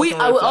 Absolute.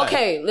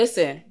 Okay,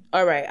 listen.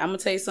 All right, I'm gonna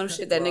tell you some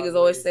shit that niggas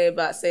always say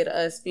to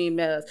us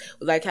females,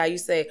 like how you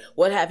say,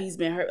 "What have he's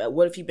been hurt?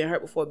 What if he been hurt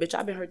before?" Bitch,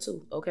 I've been hurt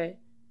too. Okay.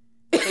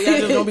 So y'all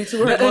just gonna be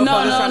too hurt trying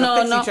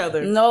to fix each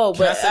other. No,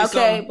 but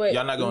okay, but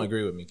y'all not gonna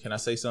agree with me. Can I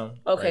say something?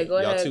 Okay, go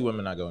ahead. Y'all two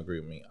women not gonna agree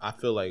with me. I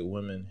feel like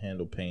women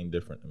handle pain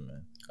different than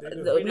men.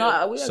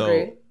 No, we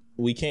agree.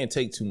 We can't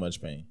take too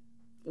much pain.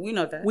 We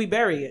know that. We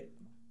bury it.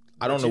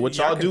 I don't know what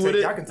y'all do with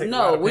it. Y'all can take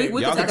y'all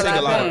can take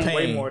a lot of pain.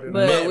 Way more than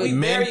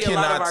men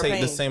cannot take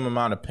the same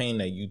amount of pain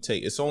that you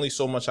take. It's only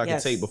so much I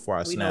can take before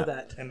I snap. We know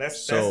that. And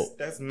that's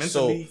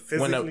mentally,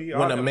 physically,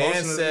 when a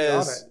man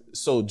says,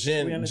 so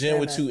Jen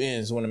with two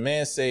ends, when a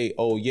man say,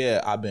 oh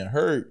yeah, I've been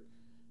hurt,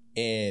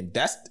 and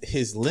that's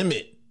his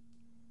limit.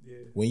 Yeah.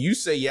 When you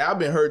say, yeah, I've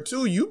been hurt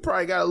too, you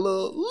probably got a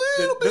little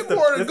bit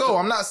more to go.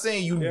 I'm not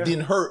saying you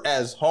didn't hurt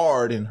as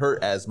hard and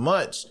hurt as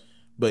much,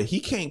 but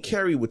he can't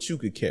carry what you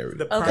could carry.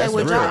 Okay,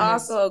 would y'all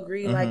also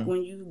agree, like,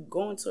 when you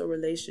go into a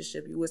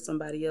relationship, you with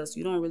somebody else,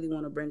 you don't really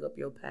want to bring up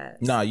your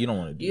past. Nah, you don't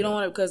want to do You don't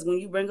want to, because when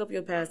you bring up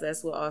your past,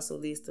 that's what also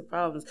leads to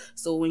problems.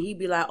 So when he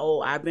be like,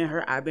 oh, I've been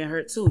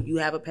hurt too. You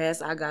have a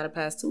past, I got a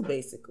past too,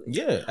 basically.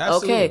 Yeah,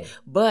 absolutely. Okay,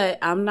 but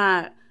I'm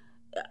not,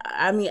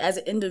 I mean, as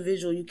an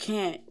individual, you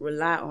can't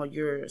rely on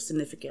your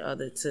significant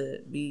other to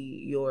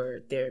be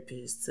your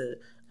therapist, to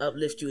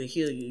uplift you and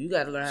heal you. You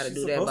got to learn how to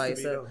do that by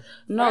yourself.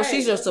 No, right,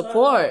 she's your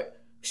support.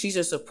 She's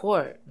your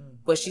support,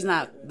 but she's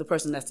not the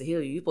person that's to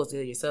heal you. You're supposed to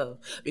heal yourself,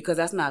 because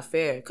that's not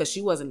fair, because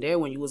she wasn't there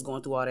when you was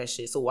going through all that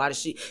shit. So why does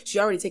she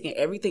already taken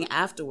everything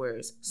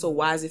afterwards. So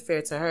why is it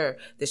fair to her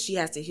that she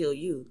has to heal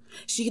you?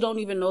 She don't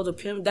even know the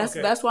pimp. That's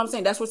what I'm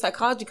saying. That's where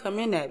psychology come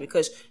in at,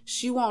 because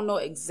she won't know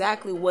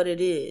exactly what it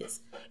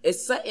is.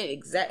 It's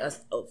a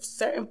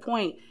certain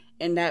point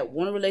in that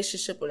one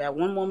relationship or that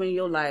one moment in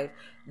your life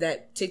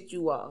that ticked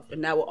you off,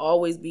 and that will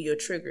always be your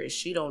trigger.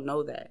 She don't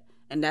know that.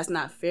 And that's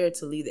not fair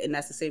to leave it. And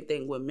that's the same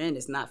thing with men.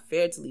 It's not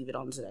fair to leave it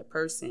on to that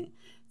person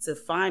to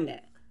find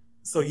that.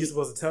 So you're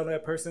supposed to tell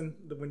that person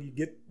that when you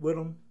get with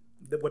them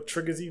that what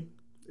triggers you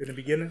in the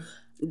beginning?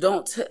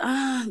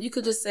 You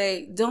could just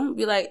say, don't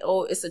be like,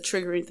 oh, it's a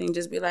triggering thing.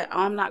 Just be like,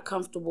 oh, I'm not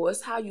comfortable.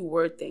 It's how you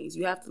word things.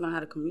 You have to learn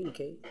how to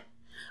communicate.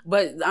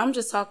 But I'm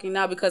just talking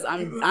now because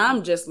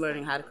I'm just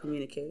learning how to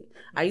communicate.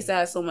 I used to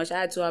have so much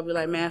attitude. I'd be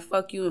like, man,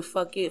 fuck you and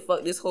fuck it,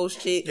 fuck this whole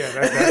shit. Yeah,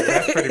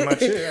 that's pretty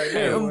much it right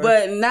there.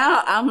 But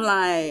now I'm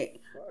like,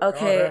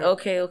 okay.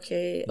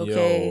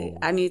 Yo.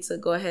 I need to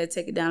go ahead,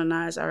 take it down a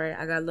notch. All right,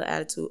 I got a little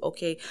attitude.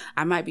 Okay,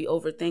 I might be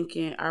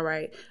overthinking. All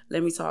right,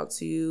 let me talk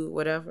to you,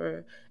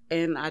 whatever.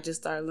 And I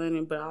just started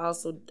learning. But I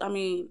also,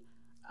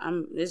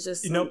 it's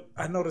just...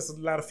 I notice a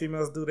lot of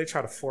females do. They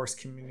try to force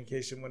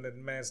communication when the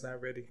man's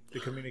not ready to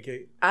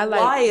communicate.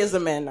 Why is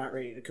the man not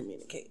ready to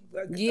communicate?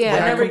 Yeah. I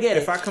never get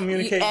it. If I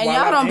communicate and while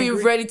y'all I'm don't angry,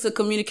 be ready to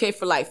communicate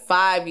for like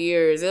 5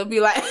 years. It'll be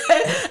like, a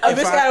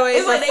bitch gotta wait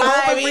It's for like they 5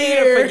 hoping for you to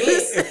years.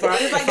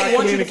 forget. It's like they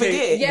want you to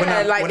forget.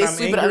 Yeah, like they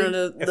sweep it under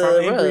the If I'm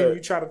angry rug. and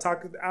you try to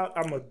talk it out,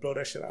 I'm going to blow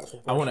that shit out.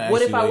 I want to ask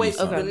What you if I wake up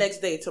something. the next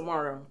day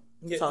tomorrow?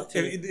 Talk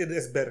to you.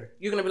 It's better.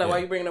 You're gonna be like, why are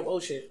you bringing up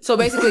old shit? So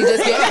basically,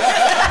 just get...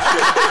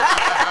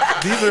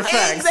 These are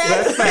facts.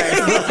 That's facts.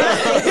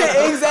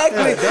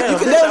 Exactly. You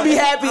can never be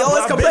happy.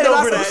 Always complain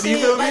about some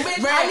shit. Like,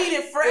 bitch, I need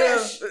it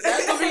fresh.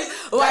 That's the reason.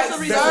 That's the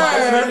reason That's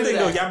why. another thing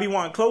though. Y'all be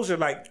wanting closure.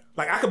 Like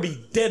I could be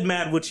dead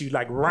mad with you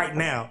like right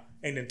now,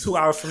 and then 2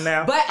 hours from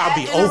now,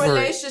 I'll be over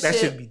it. That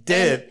should be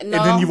dead, and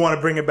then you want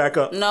to bring it back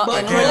up. No,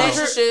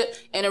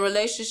 in a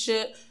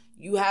relationship,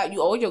 you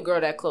owe your girl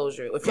that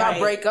closure. If y'all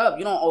break up,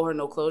 you don't owe her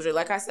no closure.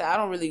 Like I said, I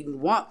don't really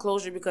want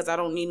closure because I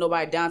don't need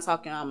nobody down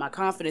talking on my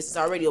confidence. It's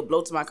already a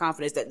blow to my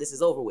confidence that this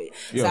is over with.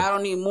 So I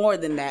don't need more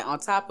than that on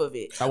top of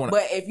it.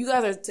 But if you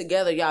guys are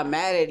together, y'all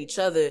mad at each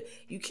other,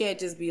 you can't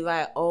just be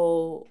like,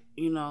 oh,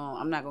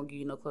 I'm not going to give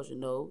you no closure.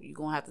 No, you're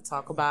going to have to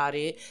talk about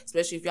it,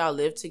 especially if y'all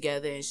live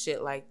together and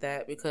shit like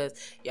that, because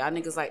y'all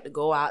niggas like to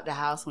go out the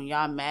house when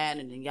y'all mad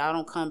and then y'all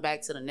don't come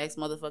back to the next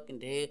motherfucking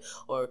day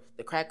or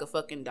the crack of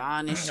fucking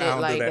dawn and shit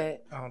like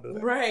that. I don't do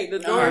that. Right. The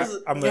doors,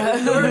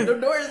 the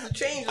doors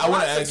change. I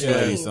want to ask you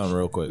ladies something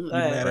real quick.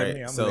 Mad at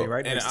me, I'm gonna lay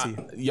right next to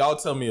you. Y'all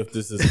tell me if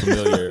this is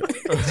familiar.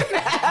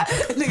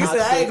 Nigga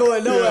said, I ain't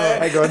going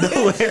nowhere. I ain't going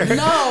nowhere.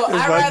 No,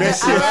 I'd rather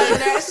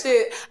that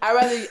shit.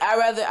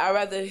 I'd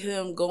rather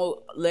him go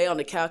lay on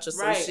the couch or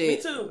some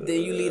shit than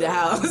you leave the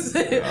house.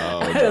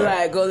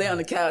 Like, go lay on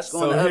the couch.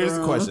 So here's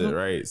the question,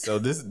 right? So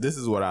this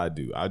is what I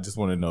do. I just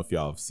want to know if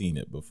y'all have seen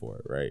it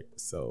before, right?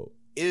 So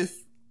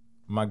if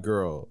my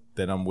girl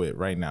that I'm with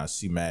right now,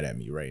 she mad at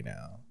me right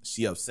now.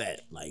 She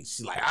upset. Like,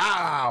 she's like,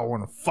 I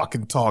want to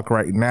fucking talk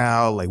right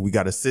now. Like, we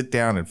got to sit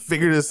down and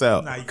figure this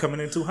out. Nah, you coming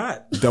in too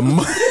hot. Chill.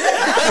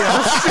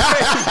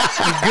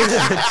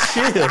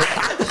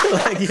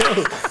 Like,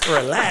 yo,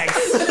 relax.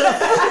 Way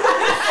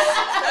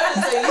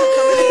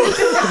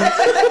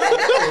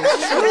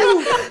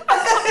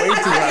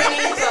too hot. I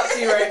can't even talk to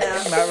you right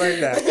now. Not right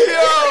now. Yo.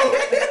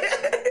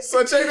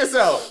 So check this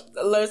out.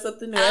 Learn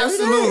something new.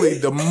 Absolutely.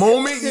 The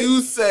moment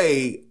you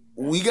say,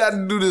 we got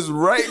to do this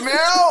right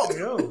now,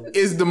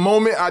 is the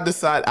moment I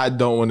decide I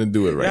don't want to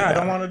do it right now. I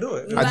don't want to do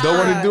it. I don't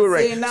want to do it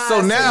right. So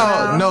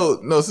now,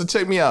 no. So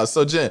check me out.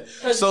 So Jen,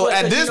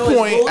 at this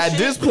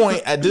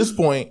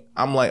point,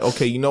 I'm like,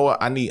 okay, you know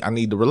what? I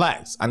need to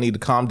relax. I need to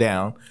calm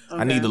down.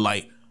 Okay. I need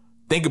to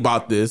think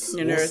about this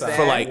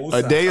for like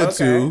a day or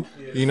two.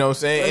 You know what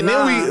I'm saying? And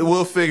then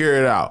we'll figure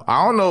it out.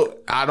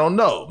 I don't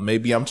know.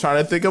 Maybe I'm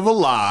trying to think of a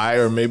lie,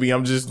 or maybe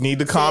I'm just need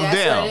to calm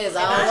down.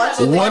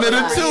 One of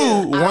the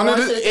two.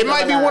 It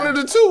might be one of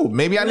the two.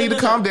 Maybe I need to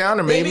calm down,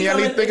 or maybe I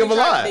need to think of a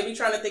lie. They be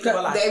trying to think of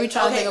a lie. They be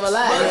trying to think of a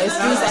lie.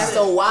 Excuse as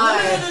to why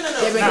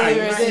they been giving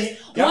you resist.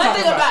 One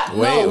thing about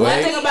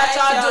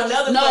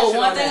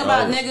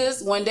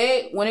niggas one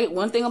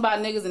thing about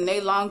niggas and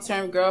they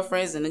long-term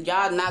girlfriends, and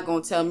y'all not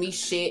gonna tell me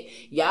shit.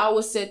 Y'all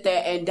will sit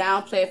there and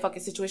downplay a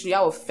fucking situation.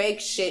 Y'all will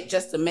fake shit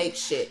just to make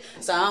shit.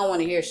 So I don't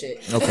want to hear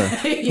shit. Okay.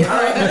 Think of a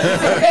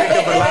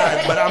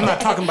lie, but I'm not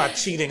talking about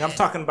cheating. I'm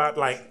talking about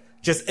like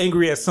just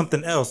angry at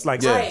something else.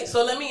 Like, right.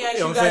 So let me ask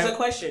you what guys I'm a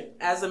question.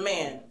 As a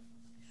man,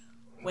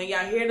 when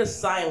y'all hear the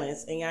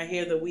silence and y'all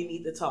hear the we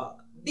need to talk,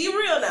 be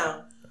real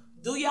now.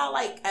 Do y'all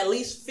like at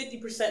least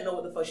 50% know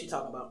what the fuck she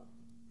talking about?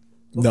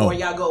 Before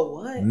y'all go,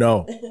 what?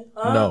 No.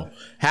 No.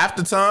 Half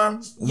the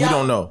time, we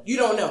don't know. You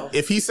don't know.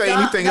 If he say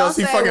anything else,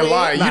 he fucking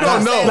lying. You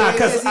don't know. Nah,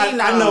 because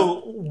I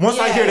know once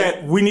I hear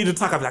that we need to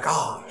talk, I'm like,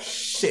 oh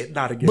shit,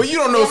 not again. But you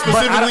don't know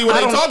specifically what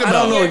they talking about. I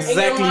don't know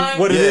exactly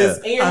what it is.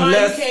 In your mind,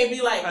 you can't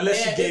be like,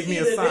 unless she gave me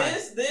a sign.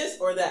 This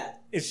or that.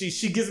 If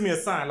she gives me a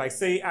sign, like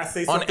say I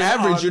say On something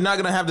average, you're not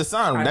gonna have the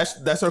sign.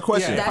 That's her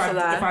question. That's a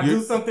lie. If I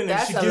do something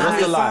and she gives me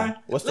a sign,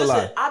 what's the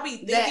lie? I be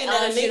thinking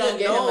that a nigga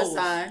knows.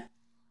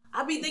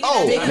 I be thinking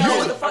that nigga knows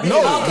what the fuck.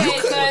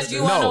 Okay, because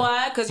you wanna know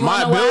why? Because you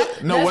wanna know why?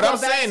 No, what I'm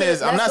saying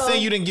is, I'm not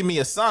saying you didn't give me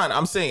a sign.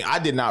 I'm saying I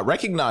did not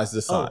recognize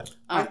the sign.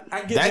 I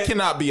get that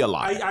cannot be a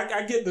lie.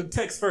 I get the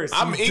text first.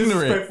 I'm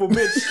ignorant. Disrespectful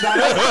bitch.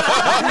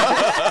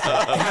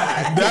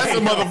 That's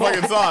a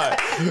motherfucking sign.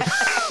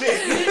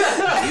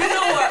 You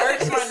know what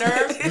irks my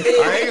nerves?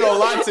 I ain't gonna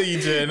lie to you,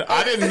 Jen.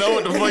 I didn't know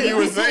what the fuck you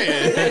were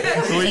saying.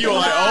 When you were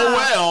like, oh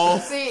well,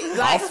 see, like,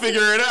 I'll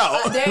figure it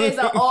out. There is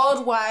an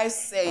old wise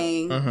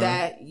saying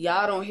that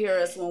y'all don't hear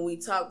us when we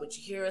talk, but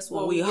you hear us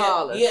when we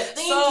holler. Yeah,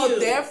 thank you.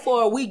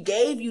 Therefore, we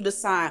gave you the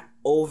sign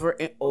over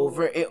and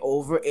over and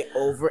over and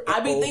over and I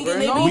be over thinking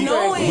and they be over.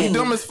 knowing. We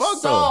dumb as fuck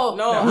So, though.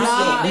 No,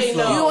 I think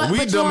they know.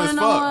 We dumb as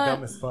fuck.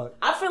 Dumb as fuck.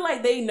 I feel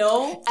like they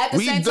know. At the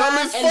We same dumb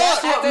time, as and that's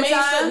fuck. what makes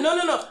Sense.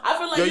 No. I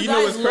feel like Yo, you you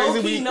know guys what's crazy?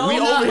 low-key We know.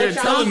 over here but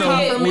y'all telling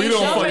need them we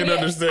don't confirmation. fucking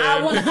understand.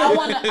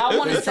 I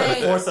want to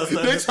say. Force us to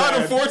They try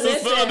to force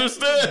us to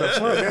understand.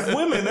 That's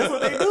women. That's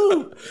what they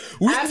do.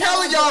 We I'm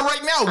telling y'all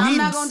right now, I'm we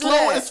not gonna do slow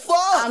that. as fuck.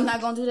 I'm not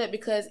gonna do that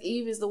because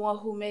Eve is the one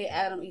who made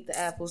Adam eat the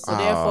apple. So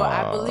therefore,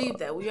 I believe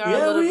that we are a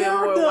little bit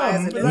more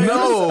wiser than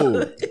No.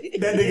 That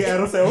nigga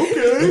Adam said,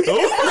 okay.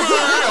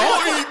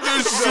 I'll eat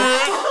this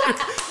shit.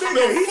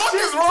 The fuck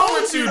is wrong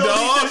with you,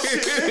 dog?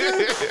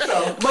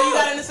 But you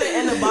gotta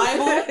understand, in the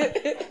Bible,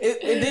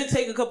 it did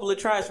take a couple of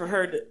tries for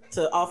her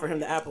to offer him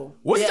the apple.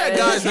 What's that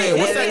guy's name?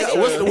 What's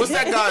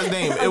that guy's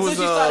name? It was she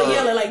started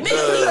yelling like, nigga,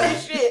 eat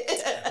that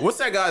shit. what's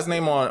that guy's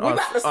name on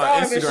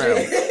Instagram?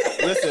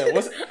 Listen,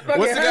 what's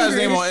the guy's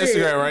name on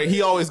Instagram? Right,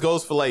 he always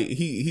goes for like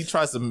he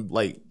tries to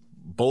like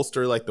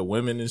bolster like the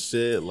women and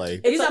shit.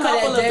 Like It's a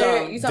couple of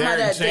them. You talking about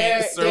that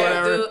Jenks or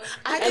whatever. dude?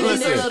 I And then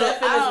there's Stephen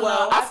as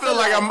well.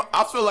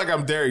 I feel like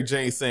I'm Derek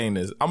James saying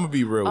this. I'm gonna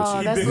be real with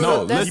you.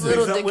 That's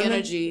little up dick women?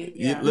 energy.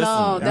 Listen,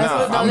 No, that's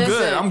what- I'm no, good.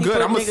 listen. I'm He good.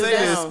 put I'm gonna niggas say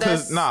this down.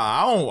 because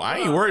I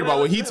ain't worried about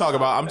what he talk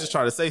about. I'm just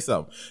trying to say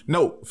something.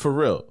 No, for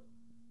real.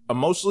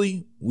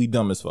 Emotionally, we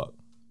dumb as fuck.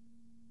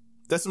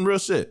 That's some real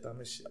shit.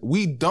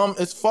 We dumb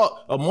as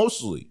fuck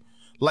emotionally.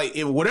 Like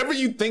if whatever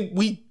you think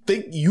we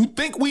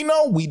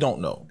know, we don't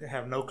know. They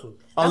have no clue.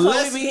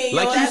 Unless, why we be hitting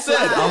like your you ass said,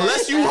 with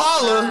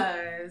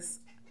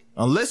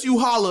unless you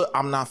holler,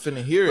 I'm not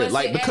finna hear it.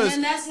 Like because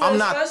I'm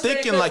not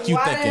thinking like you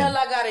thinking. Why the hell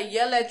I gotta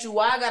yell at you?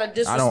 Why I gotta I don't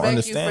disrespect you for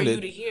understand you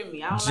it. to hear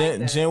me? I don't Jen, like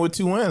that. Jen with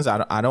two wins.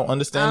 I don't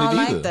understand I don't it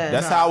like either. that.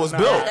 That's how I was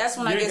built. That's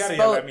when You I ain't get gotta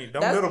yell at spoke. me.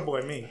 Don't little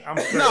boy me. I'm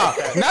Nah,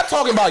 not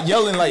talking about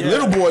yelling like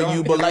little boy don't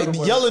you, but like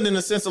little boy. yelling in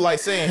the sense of like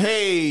saying,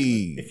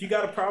 "Hey, If you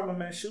got a problem,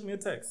 man, shoot me a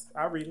text.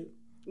 I'll read it.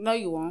 No,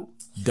 you won't.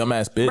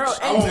 dumbass bitch." Bro,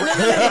 I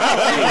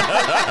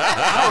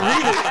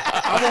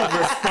won't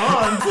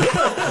respond.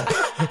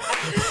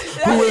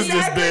 Who is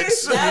this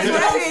bitch?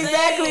 That's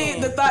exactly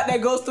the thought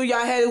that goes through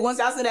your head once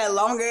y'all see that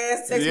long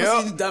ass text Yep.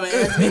 message, dumb ass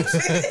bitch.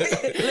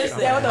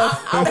 listen,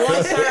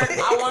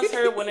 I once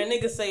heard when a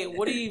nigga say,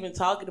 what are you even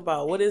talking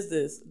about? What is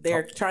this?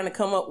 They're trying to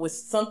come up with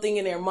something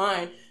in their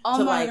mind Oh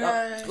to my like,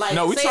 God.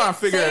 No, we trying to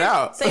figure it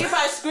out. Say if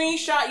I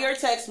screenshot your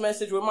text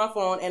message with my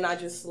phone and I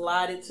just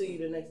slide it to you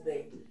the next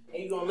day.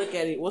 And you gonna look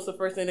at it. What's the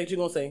first thing that you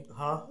gonna say?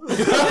 Huh? Y'all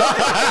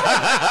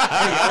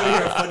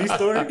hear a funny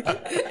story?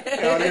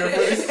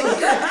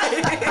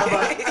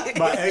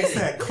 My ex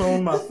had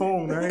cloned my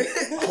phone, right?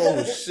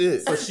 Oh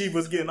shit! So she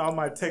was getting all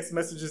my text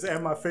messages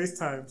and my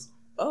FaceTimes,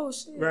 Oh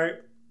shit. right?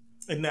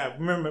 And now,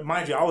 remember,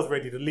 mind you, I was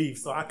ready to leave,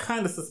 so I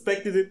kind of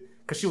suspected it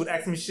because she would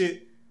ask me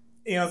shit.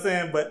 You know what I'm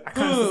saying? But I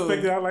kind of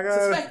suspected. I was like,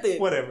 Suspected.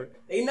 whatever.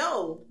 They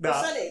know. Nah.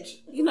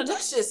 Percentage. You know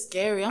that's just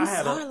scary. I'm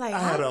sorry. I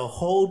had a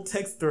whole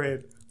text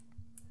thread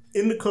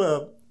in the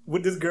club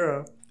with this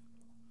girl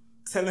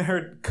telling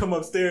her to come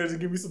upstairs and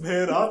give me some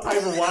head, all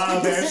type of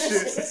wild ass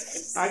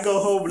shit. I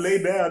go home,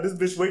 lay down. This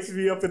bitch wakes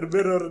me up in the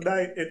middle of the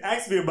night and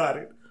asks me about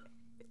it.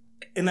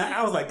 And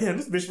I was like, damn,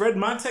 this bitch read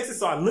my text.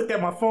 So I looked at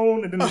my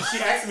phone and then she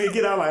asked me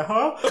again. I was like,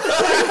 huh?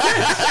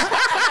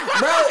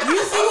 Bro, you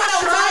see what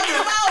I'm talking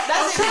about?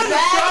 That's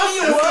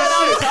exactly what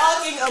I'm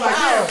talking Like,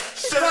 about.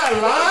 should I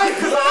lie?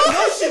 Because I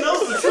know she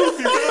knows the truth.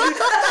 You feel me?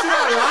 Should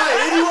I lie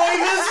anyway?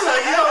 This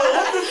like, yo,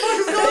 what the fuck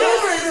is going on?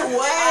 This is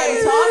what I'm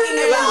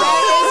talking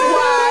about.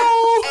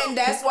 And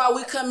that's why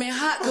we come in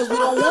hot because we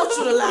don't want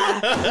you to lie.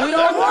 We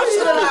don't want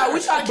you to lie. We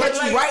try to get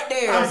you right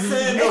there. I'm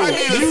saying, I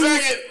need a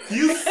second.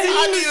 You see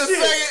I need this a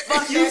shit.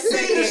 second. You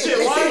see this shit.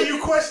 Why are you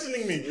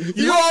questioning me?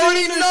 You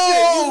already see this know.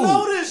 Shit. You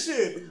know this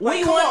shit. Like,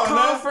 We come want on,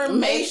 man.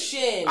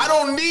 confirmation. I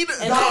don't need it.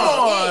 And Come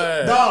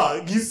that's on.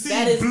 Dog, you see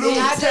That is blue it.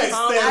 I text just-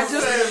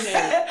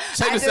 that I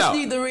Check this just out.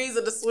 need the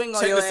reason to swing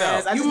on Check your this out.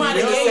 ass. I You just might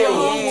need have to gave say your yeah.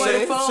 homeboy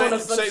the phone or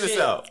some Check this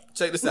shit. out.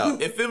 Check this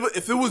out. If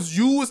it was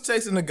you was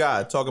texting a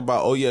guy talking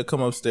about, oh yeah,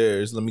 come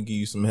upstairs, let me give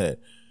you some head.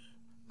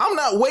 I'm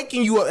not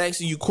waking you up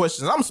asking you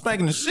questions. I'm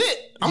smacking the shit.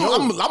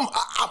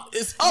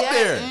 It's up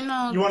there. You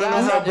know, You wanna know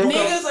guys how are broke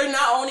different. Niggas are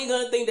not only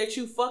gonna think that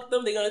you fucked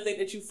them, they're gonna think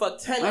that you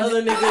fucked 10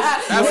 other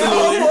niggas.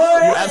 Absolutely.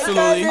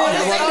 Absolutely.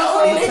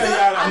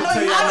 I'm gonna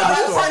tell y'all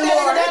another story.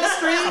 down the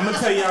street. I'm gonna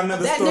tell y'all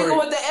another That story. nigga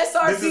with the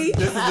SRT.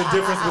 This is the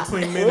difference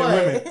between men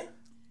and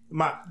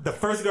women. The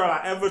first girl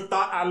I ever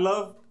thought I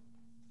loved,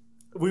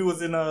 we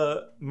was in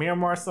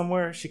Myanmar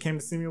somewhere. She came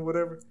to see me or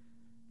whatever,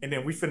 and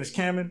then we finished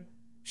camming.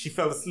 She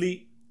fell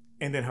asleep,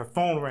 and then her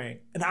phone rang,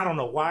 and I don't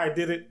know why I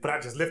did it, but I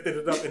just lifted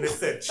it up and it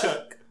said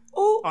Chuck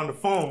on the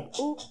phone.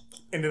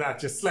 And then I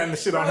just slammed the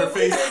shit on her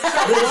face. Who the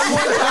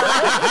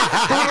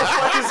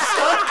fuck is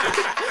Chuck?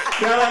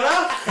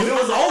 And it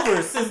was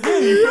over since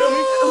then, you feel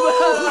me?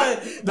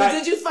 But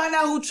did you find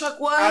out who Chuck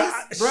was?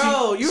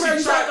 Bro, you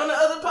heard Chuck on the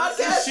other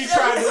podcast? She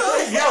tried to, I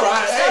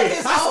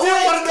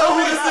still want to know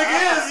who this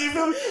nigga is, you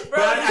feel me? But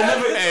I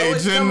never, Hey,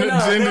 Jen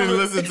didn't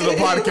listen to the I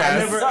podcast.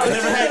 never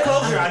had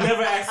closure. I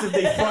never asked if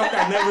they fucked.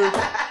 I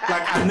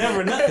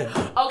never nothing.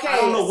 Okay, I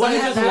don't know what so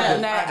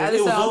happened. I It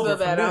just was don't over feel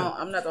bad. from there.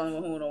 I'm not the only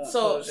one who don't want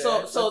So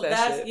closure.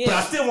 that's shit. But I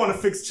yeah. still want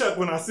to fix Chuck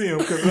when I see him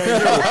because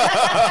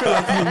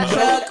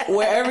Chuck,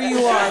 wherever you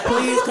are,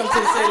 please come to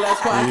the Say Less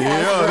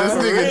podcast. Yo, this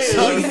nigga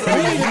Chuck.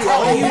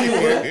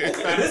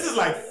 this is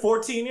like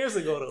 14 years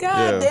ago though.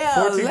 God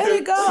damn, 14, let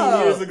 13 it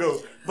go. years ago.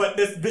 But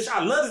this bitch,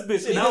 I love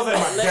this bitch, and I was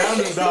at my down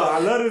dog. I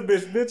love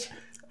this bitch.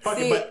 Fuck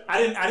it, but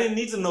I didn't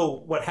need to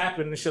know what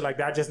happened and shit like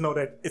that. I just know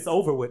that it's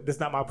over with. This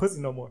not my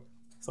pussy no more.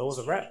 So it was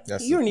a wrap.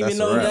 You don't even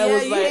know that Yeah,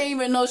 was you like. didn't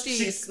even know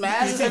she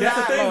smashed See, or that's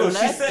the not thing or though.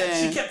 She said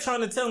nothing. she kept trying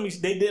to tell me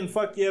they didn't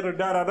fuck yet or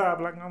da da da.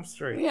 I'm like, I'm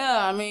straight.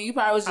 Yeah, I mean, you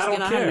probably was just I don't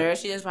getting on her care. nerves.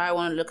 She just probably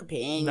wanted to look a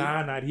pain.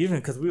 Nah, not even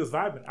because we was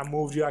vibing. I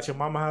moved you out your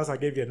mama house. I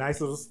gave you a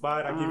nice little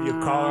spot. I gave you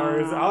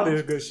cars, all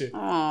this good shit. You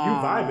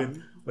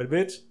vibing, but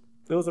bitch,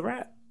 it was a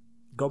wrap.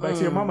 Go back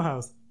to your mama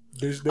house.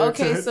 Bitch,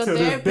 Okay, so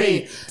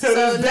therapy. So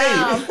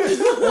now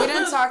we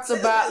done talked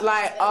about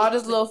like all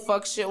this little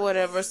fuck shit,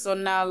 whatever. So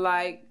now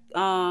like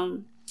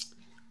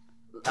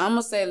I'm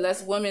gonna say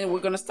less women. We're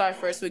gonna start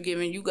first with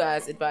giving you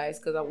guys advice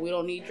because we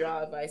don't need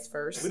y'all advice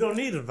first. We don't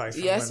need advice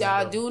from Yes, women,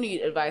 y'all though. do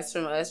need advice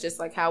from us, just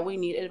like how we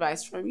need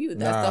advice from you.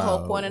 That's the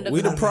whole point of the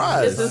we the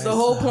prize. This is the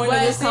whole point of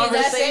But this see, that's it,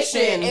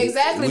 conversation.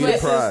 exactly. We but the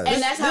prize.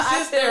 and that's how I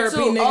This is feel therapy,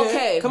 too. nigga.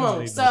 Okay, Come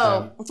on.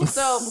 So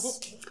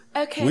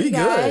okay, We you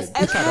guys.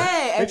 good.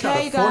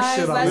 Okay, you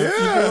guys. Let's.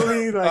 Yeah. You feel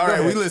me? Like, All right,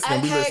 go we ahead.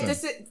 listening. We Okay, listening.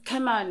 this is.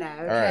 Come on now.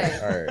 All Okay,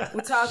 right, all right.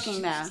 we're talking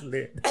now.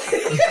 Lit. Let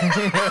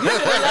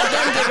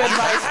them give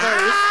advice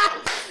first.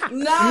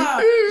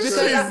 No, She's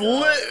because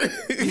lit.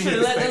 You should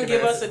let them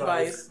give us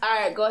advice. all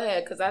right, go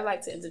ahead, because I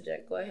like to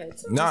interject. Go ahead.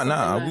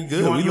 Nah, we good.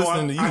 You want- We you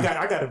want- listening to you. I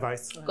got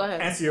advice. Go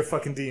ahead. Answer your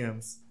fucking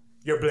DMs.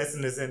 Your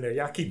blessing is in there.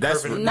 Y'all keep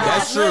That's curving. Nah.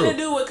 that's Nothing true. to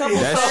do with couple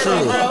That's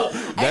photos, true. bro.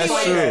 That's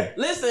Anyway,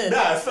 true. Listen.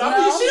 Nah, stop. I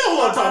mean, she don't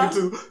want to talk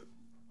to.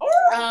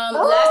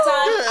 Last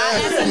time I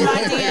answered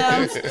my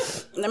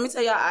DMs. Let me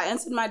tell y'all, I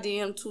answered my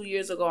DM 2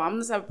 years ago. I'm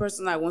the type of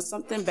person like when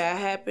something bad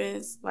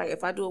happens, like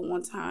if I do it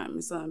one time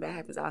and something bad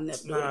happens, I'll never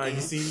do it Nah, again.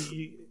 you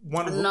see,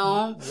 one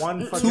No.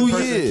 fucking person 2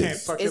 can't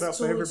years. fuck It's it up for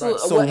too- everybody. too-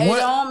 So Well, it don't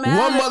one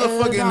matter. It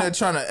motherfucker in don't- there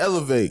trying to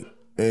elevate,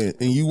 and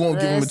you won't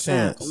give him a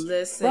chance.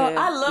 Listen, Bro,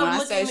 I when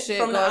love say looking shit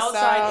from the goes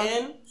outside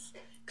south, in.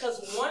 Cause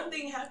one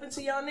thing happened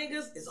to y'all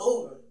niggas, it's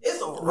over.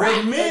 It's a With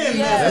wrap. men,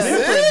 Yes. that's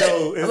different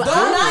though. It's Don't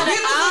different. not give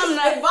I'm us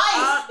not-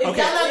 advice. If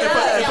Okay, y'all not if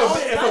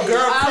gonna a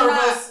girl I'm curve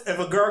not- us, if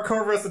a girl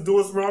curve us to do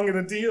us wrong in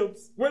the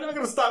DMs, we're not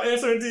gonna stop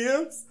answering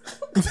DMs.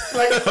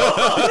 Like, that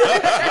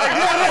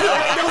don't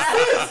make no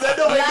sense. That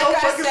don't make no like I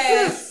fucking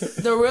said, sense.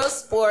 the real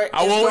sport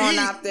I is won't going eat.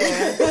 out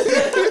there. The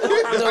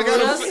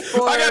real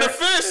sport. I got a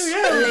fish.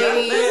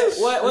 Ladies,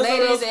 What's the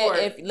real sport?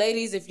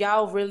 if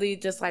y'all really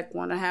just like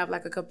want to have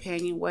like a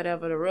companion,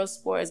 whatever, the real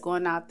sport is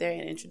going out there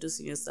and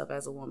introducing yourself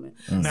as a woman.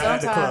 Not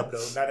at the club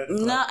though. Not at the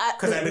club. No,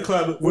 Because at the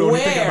club we only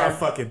think Where? about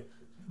fucking.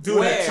 Do it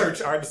at Where?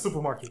 church or at the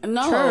supermarket.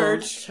 No,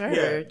 Church.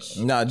 church.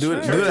 Nah, do it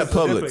Church is at a good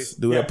Publix. place.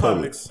 Do it Yeah, at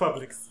Publix.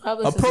 Publix. Publix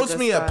is a Approach good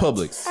me at spot.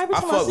 Publix. Every I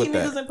time fuck see with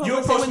niggas that. in public, You say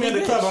approach when me at they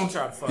the bitch. club, I'm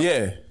trying to fuck.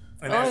 Yeah.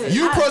 And that's it.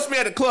 You approach me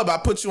at the club, I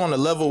put you on a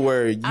level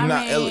where you're I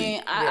not mean,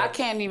 elite. I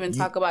can't even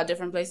talk about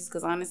different places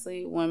because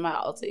honestly, when my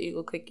alter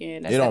ego kick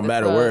in, that's It at don't the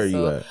matter club, where so-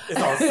 you at. It's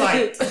on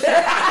site.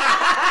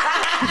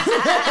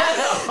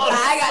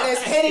 I got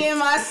this hitty in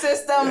my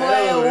system, boy.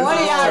 Hell, it's One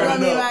of y'all all gonna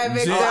be turned my up.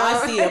 victim.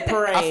 I see a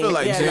parade. I feel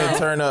like Yeah, Jen no.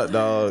 turn up,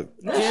 dog.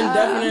 Jen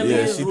definitely Yeah,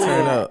 is she lit.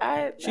 turn up.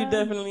 She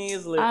definitely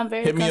is lit. I'm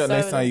very Hit me up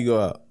next time you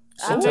go out.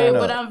 I'm Turn very,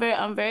 up. but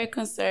I'm very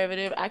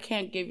conservative. I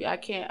can't give you. I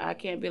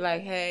can't be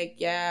like, hey,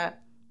 yeah,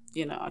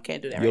 you know, I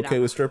can't do that. You right okay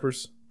now. with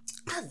strippers?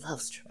 I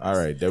love strippers. All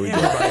right, there we go.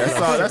 Everybody That's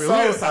loves all. strippers.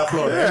 We in South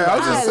Florida. Yeah, I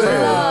was just I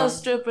saying. love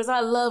strippers. I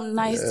love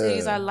nice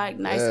titties. I like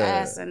nice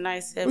ass and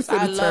nice hips.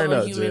 I turn love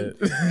up, human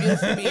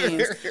beautiful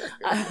beings.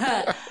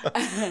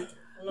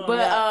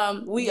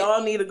 But we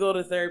all need to go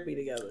to therapy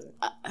together.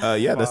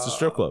 Yeah, that's the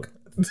strip club.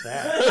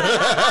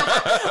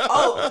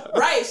 Oh,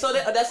 right. So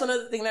that's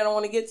another thing that I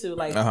want to get to.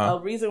 Like a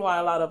reason why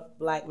a lot of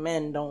black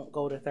men don't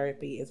go to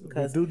therapy is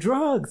because do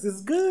drugs.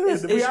 It's good.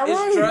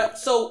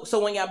 It's so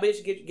when y'all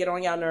bitch get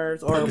on y'all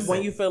nerves, or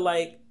when you feel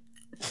like.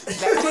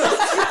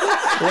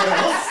 What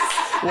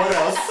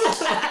else?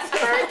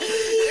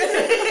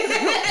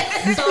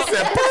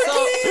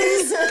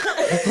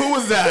 Who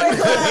was that?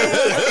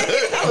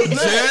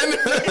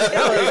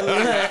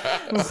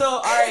 Jen? So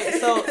all right,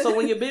 so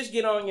when your bitch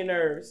get on your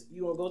nerves,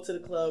 you gonna go to the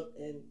club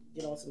and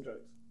get on some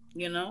drugs.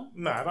 You know?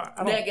 Nah, I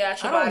don't. Then get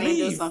out your body and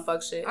do some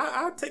fuck shit.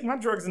 I'll take my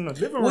drugs in the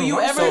living room. Will you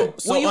ever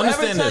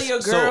tell your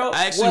girl? So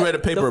I actually read a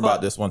paper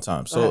about this one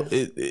time. So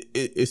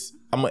it's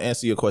I'm gonna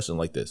answer your question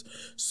like this.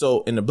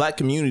 So in the black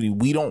community,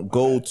 we don't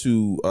go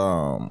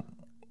to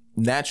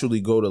naturally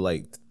go to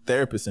like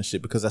therapists and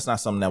shit because that's not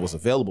something that was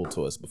available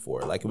to us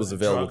before. Like it was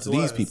available to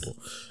these people.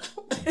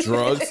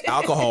 Drugs,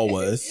 alcohol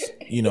was,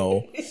 you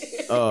know,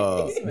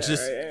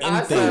 just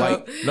anything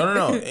like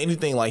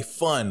anything like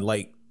fun,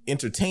 like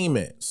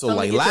entertainment. So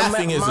like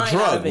laughing is a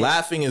drug.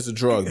 Laughing is a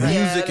drug.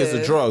 Music is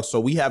a drug. So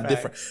we have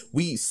different.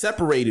 We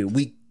separated.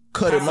 We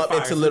cut them up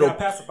into little.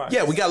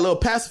 Yeah, we got little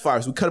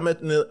pacifiers. We cut them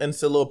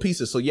into little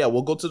pieces. So yeah,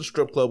 we'll go to the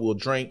strip club. We'll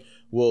drink.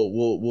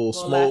 We'll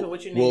smoke.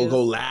 We'll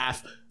go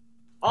laugh.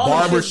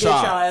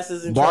 Barbershop.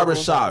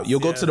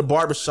 You'll go to the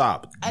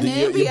barbershop.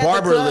 Your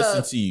barber will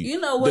listen to you. You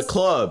know the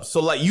club.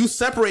 So like you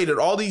separated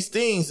all these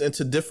things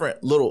into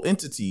different little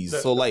entities.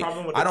 So like the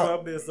problem with the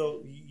club is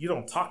though you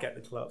don't talk at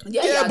the club.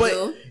 Yeah,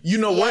 but you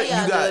know what? You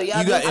got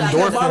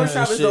endorphins. Barbershop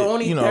and is shit, the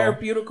only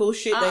therapeutical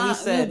shit that he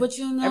said. But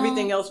you know,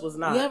 everything else was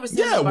not. You ever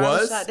seen a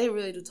barbershop? They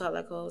really do talk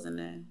like hoes in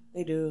there.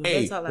 They do.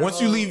 Hey, once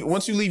you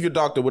leave your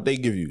doctor, what they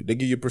give you? They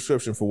give you a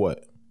prescription for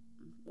what?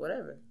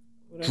 Whatever.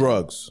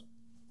 Drugs.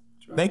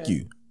 Thank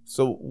you.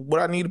 So what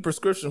I need a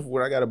prescription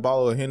for? I got a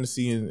bottle of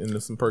Hennessy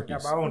and some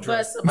Perkins. But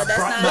that's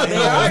not.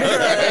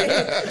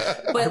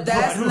 But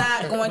that's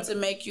not going to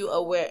make you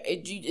aware.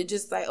 It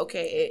just like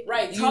okay.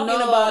 Talking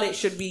about it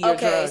should be your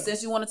drug.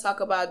 Since you want to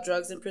talk about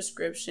drugs and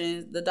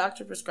prescriptions, the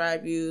doctor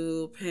prescribed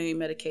you pain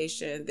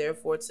medication,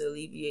 therefore to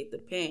alleviate the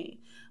pain.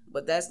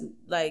 But that's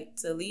like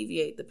to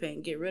alleviate the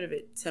pain, get rid of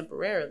it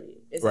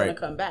temporarily. It's gonna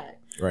come back.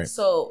 Right.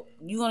 So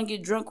you're gonna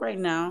get drunk right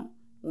now.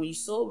 When you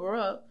sober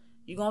up,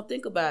 you're going to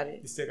think about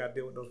it. You still got to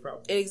deal with those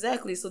problems.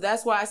 Exactly. So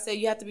that's why I say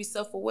you have to be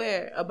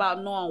self-aware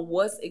about knowing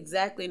what's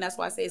exactly, and that's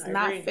why I say it's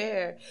not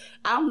fair.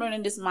 I'm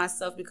learning this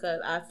myself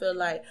because I feel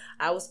like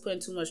I was putting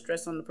too much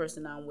stress on the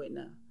person I'm with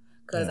now.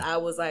 Because I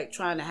was like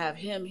trying to have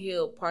him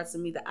heal parts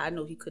of me that I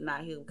know he could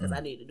not heal because I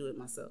needed to do it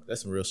myself.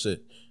 That's some real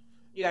shit.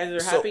 You guys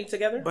are happy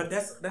together? But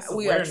that's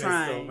we are though,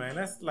 trying, man.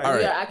 That's like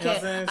I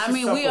can't. I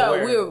mean,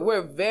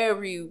 we're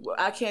very.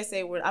 I can't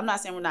say we're. I'm not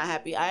saying we're not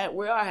happy.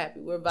 We are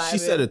happy. We're vibing. She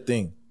said a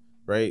thing,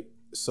 right?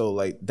 So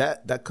like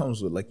that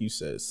comes with, like you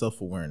said,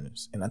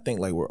 self-awareness. And I think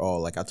like we're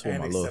all like I told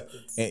my little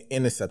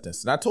and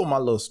acceptance. And I told my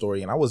little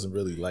story and I wasn't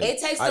really like it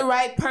takes the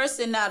right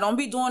person now. Don't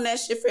be doing that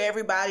shit for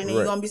everybody and then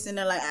you're gonna be sitting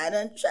there like I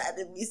done tried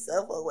to be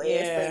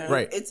self-aware.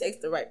 Right. It takes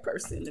the right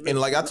person to and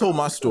like I told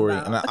my story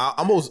and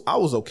I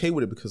was okay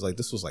with it because like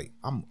this was like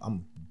I'm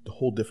a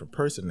whole different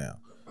person now.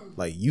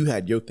 Like you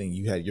had your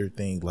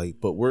thing, like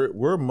but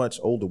we're much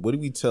older. What do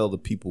we tell the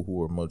people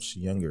who are much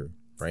younger?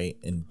 Right,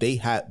 and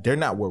they're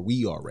not where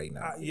we are right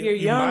now. You're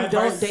young.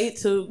 Don't date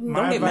don't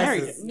get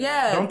married.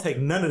 Don't take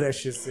none of that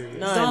shit serious.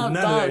 None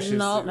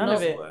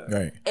of it.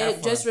 Right.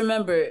 Just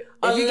remember,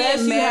 if you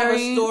get married, you have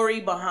a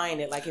story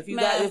behind it. Like if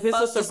it's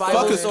a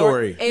survival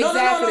story.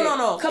 Exactly.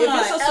 No. Come on,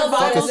 it's a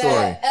survival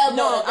story.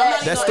 No,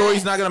 that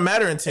story's not gonna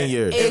matter in 10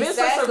 years. If it's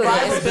a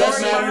survival story,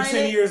 doesn't matter in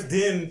 10 years,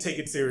 then take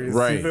it serious.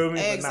 Right. You feel me?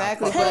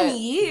 Exactly. 10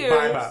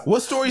 years.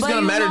 What story's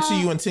gonna matter to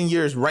you in 10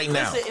 years right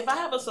now? Listen, if I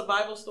have a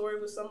survival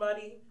story with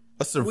somebody.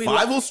 A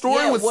survival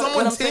story with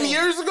someone 10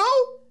 years ago?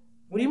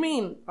 What do you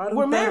mean?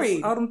 We're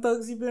married. All them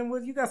thugs you been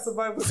with, you got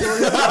survival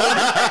stories.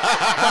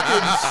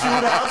 Fucking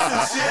shootouts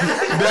and shit.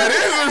 That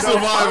is a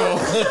survival.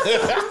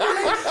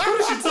 What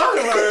is she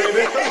talking about right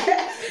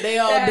now? They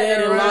all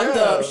dead and locked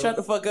up. Shut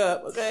the fuck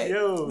up, okay?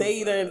 Yo.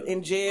 They either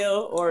in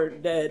jail or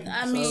dead.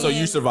 I mean, so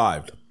you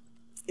survived.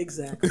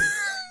 Exactly.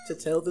 To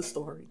tell the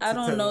story. I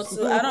don't know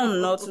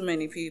too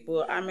many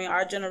people. I mean,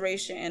 our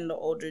generation and the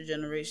older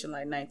generation,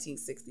 like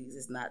 1960s,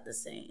 is not the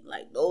same.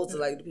 Like those are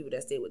like the people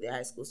that stayed with their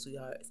high school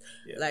sweethearts.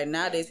 Yeah. Like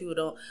nowadays, people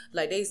don't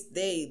like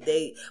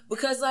they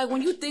because like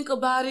when you think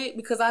about it,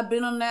 because I've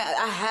been on that,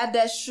 I had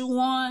that shoe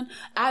on.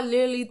 I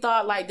literally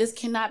thought like this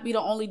cannot be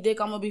the only dick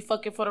I'm gonna be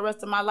fucking for the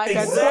rest of my life.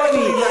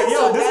 Exactly.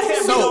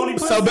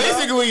 So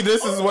basically,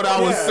 this is what I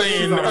was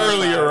saying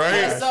earlier,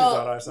 right?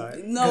 So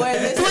no,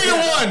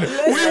 3-1.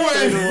 We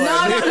win.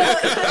 No.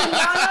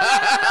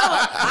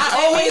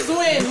 always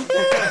win.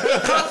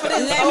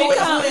 Confidence always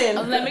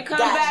win. Let me come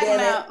back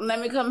now. Let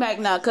me come back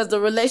now, because the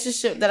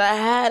relationship that I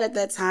had at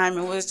that time,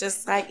 it was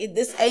just like,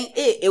 this ain't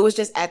it. It was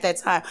just at that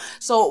time.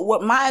 So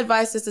what my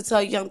advice is to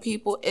tell young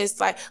people is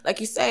like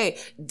you say,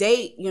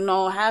 date,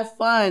 have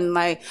fun,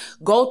 like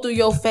go through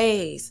your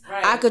phase.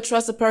 Right. I could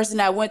trust a person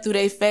that went through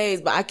their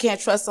phase, but I can't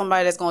trust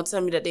somebody that's gonna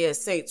tell me that they're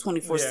safe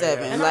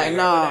 24/7. Like,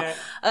 no.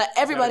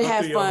 Everybody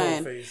have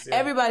fun. Phase, yeah.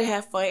 Everybody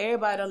have fun.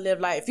 Everybody don't live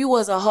life. If you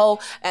was a hoe,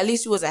 at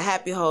least you was a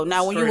happy hoe.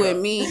 Now when you with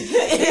me,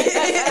 things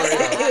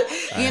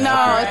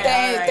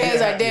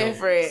are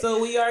different.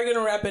 So we are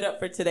gonna wrap it up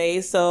for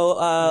today. So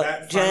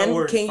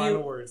Jen,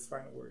 final words.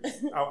 Final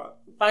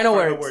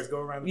words. Go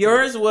around.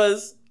 Yours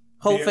was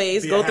whole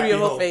phase. Go through your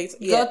whole phase.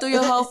 Go through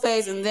your whole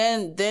phase, and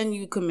then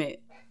you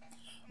commit.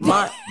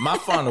 My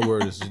final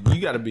word is you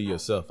got to be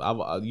yourself. I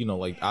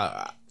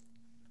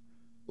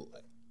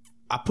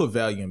put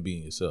value in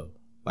being yourself.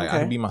 Like, I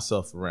can be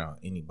myself around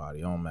anybody.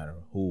 It don't matter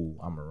who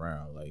I'm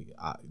around. Like,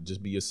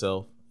 just be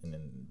yourself, and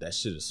then that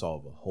shit will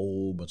solve a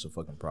whole bunch of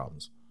fucking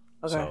problems.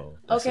 Okay. So,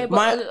 okay.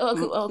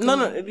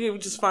 No.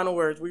 Just final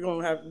words. We're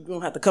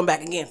gonna have to come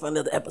back again for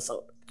another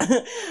episode.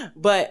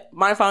 But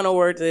my final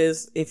words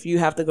is, if you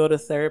have to go to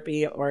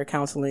therapy or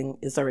counseling,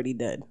 it's already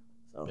dead.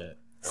 So. Yeah.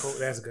 Cool.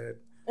 That's good.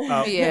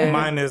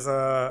 Mine is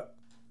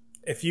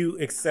if you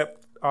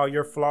accept all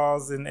your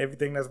flaws and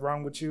everything that's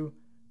wrong with you,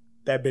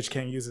 that bitch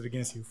can't use it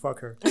against you.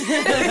 Fuck her.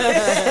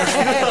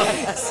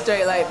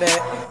 Straight like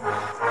that.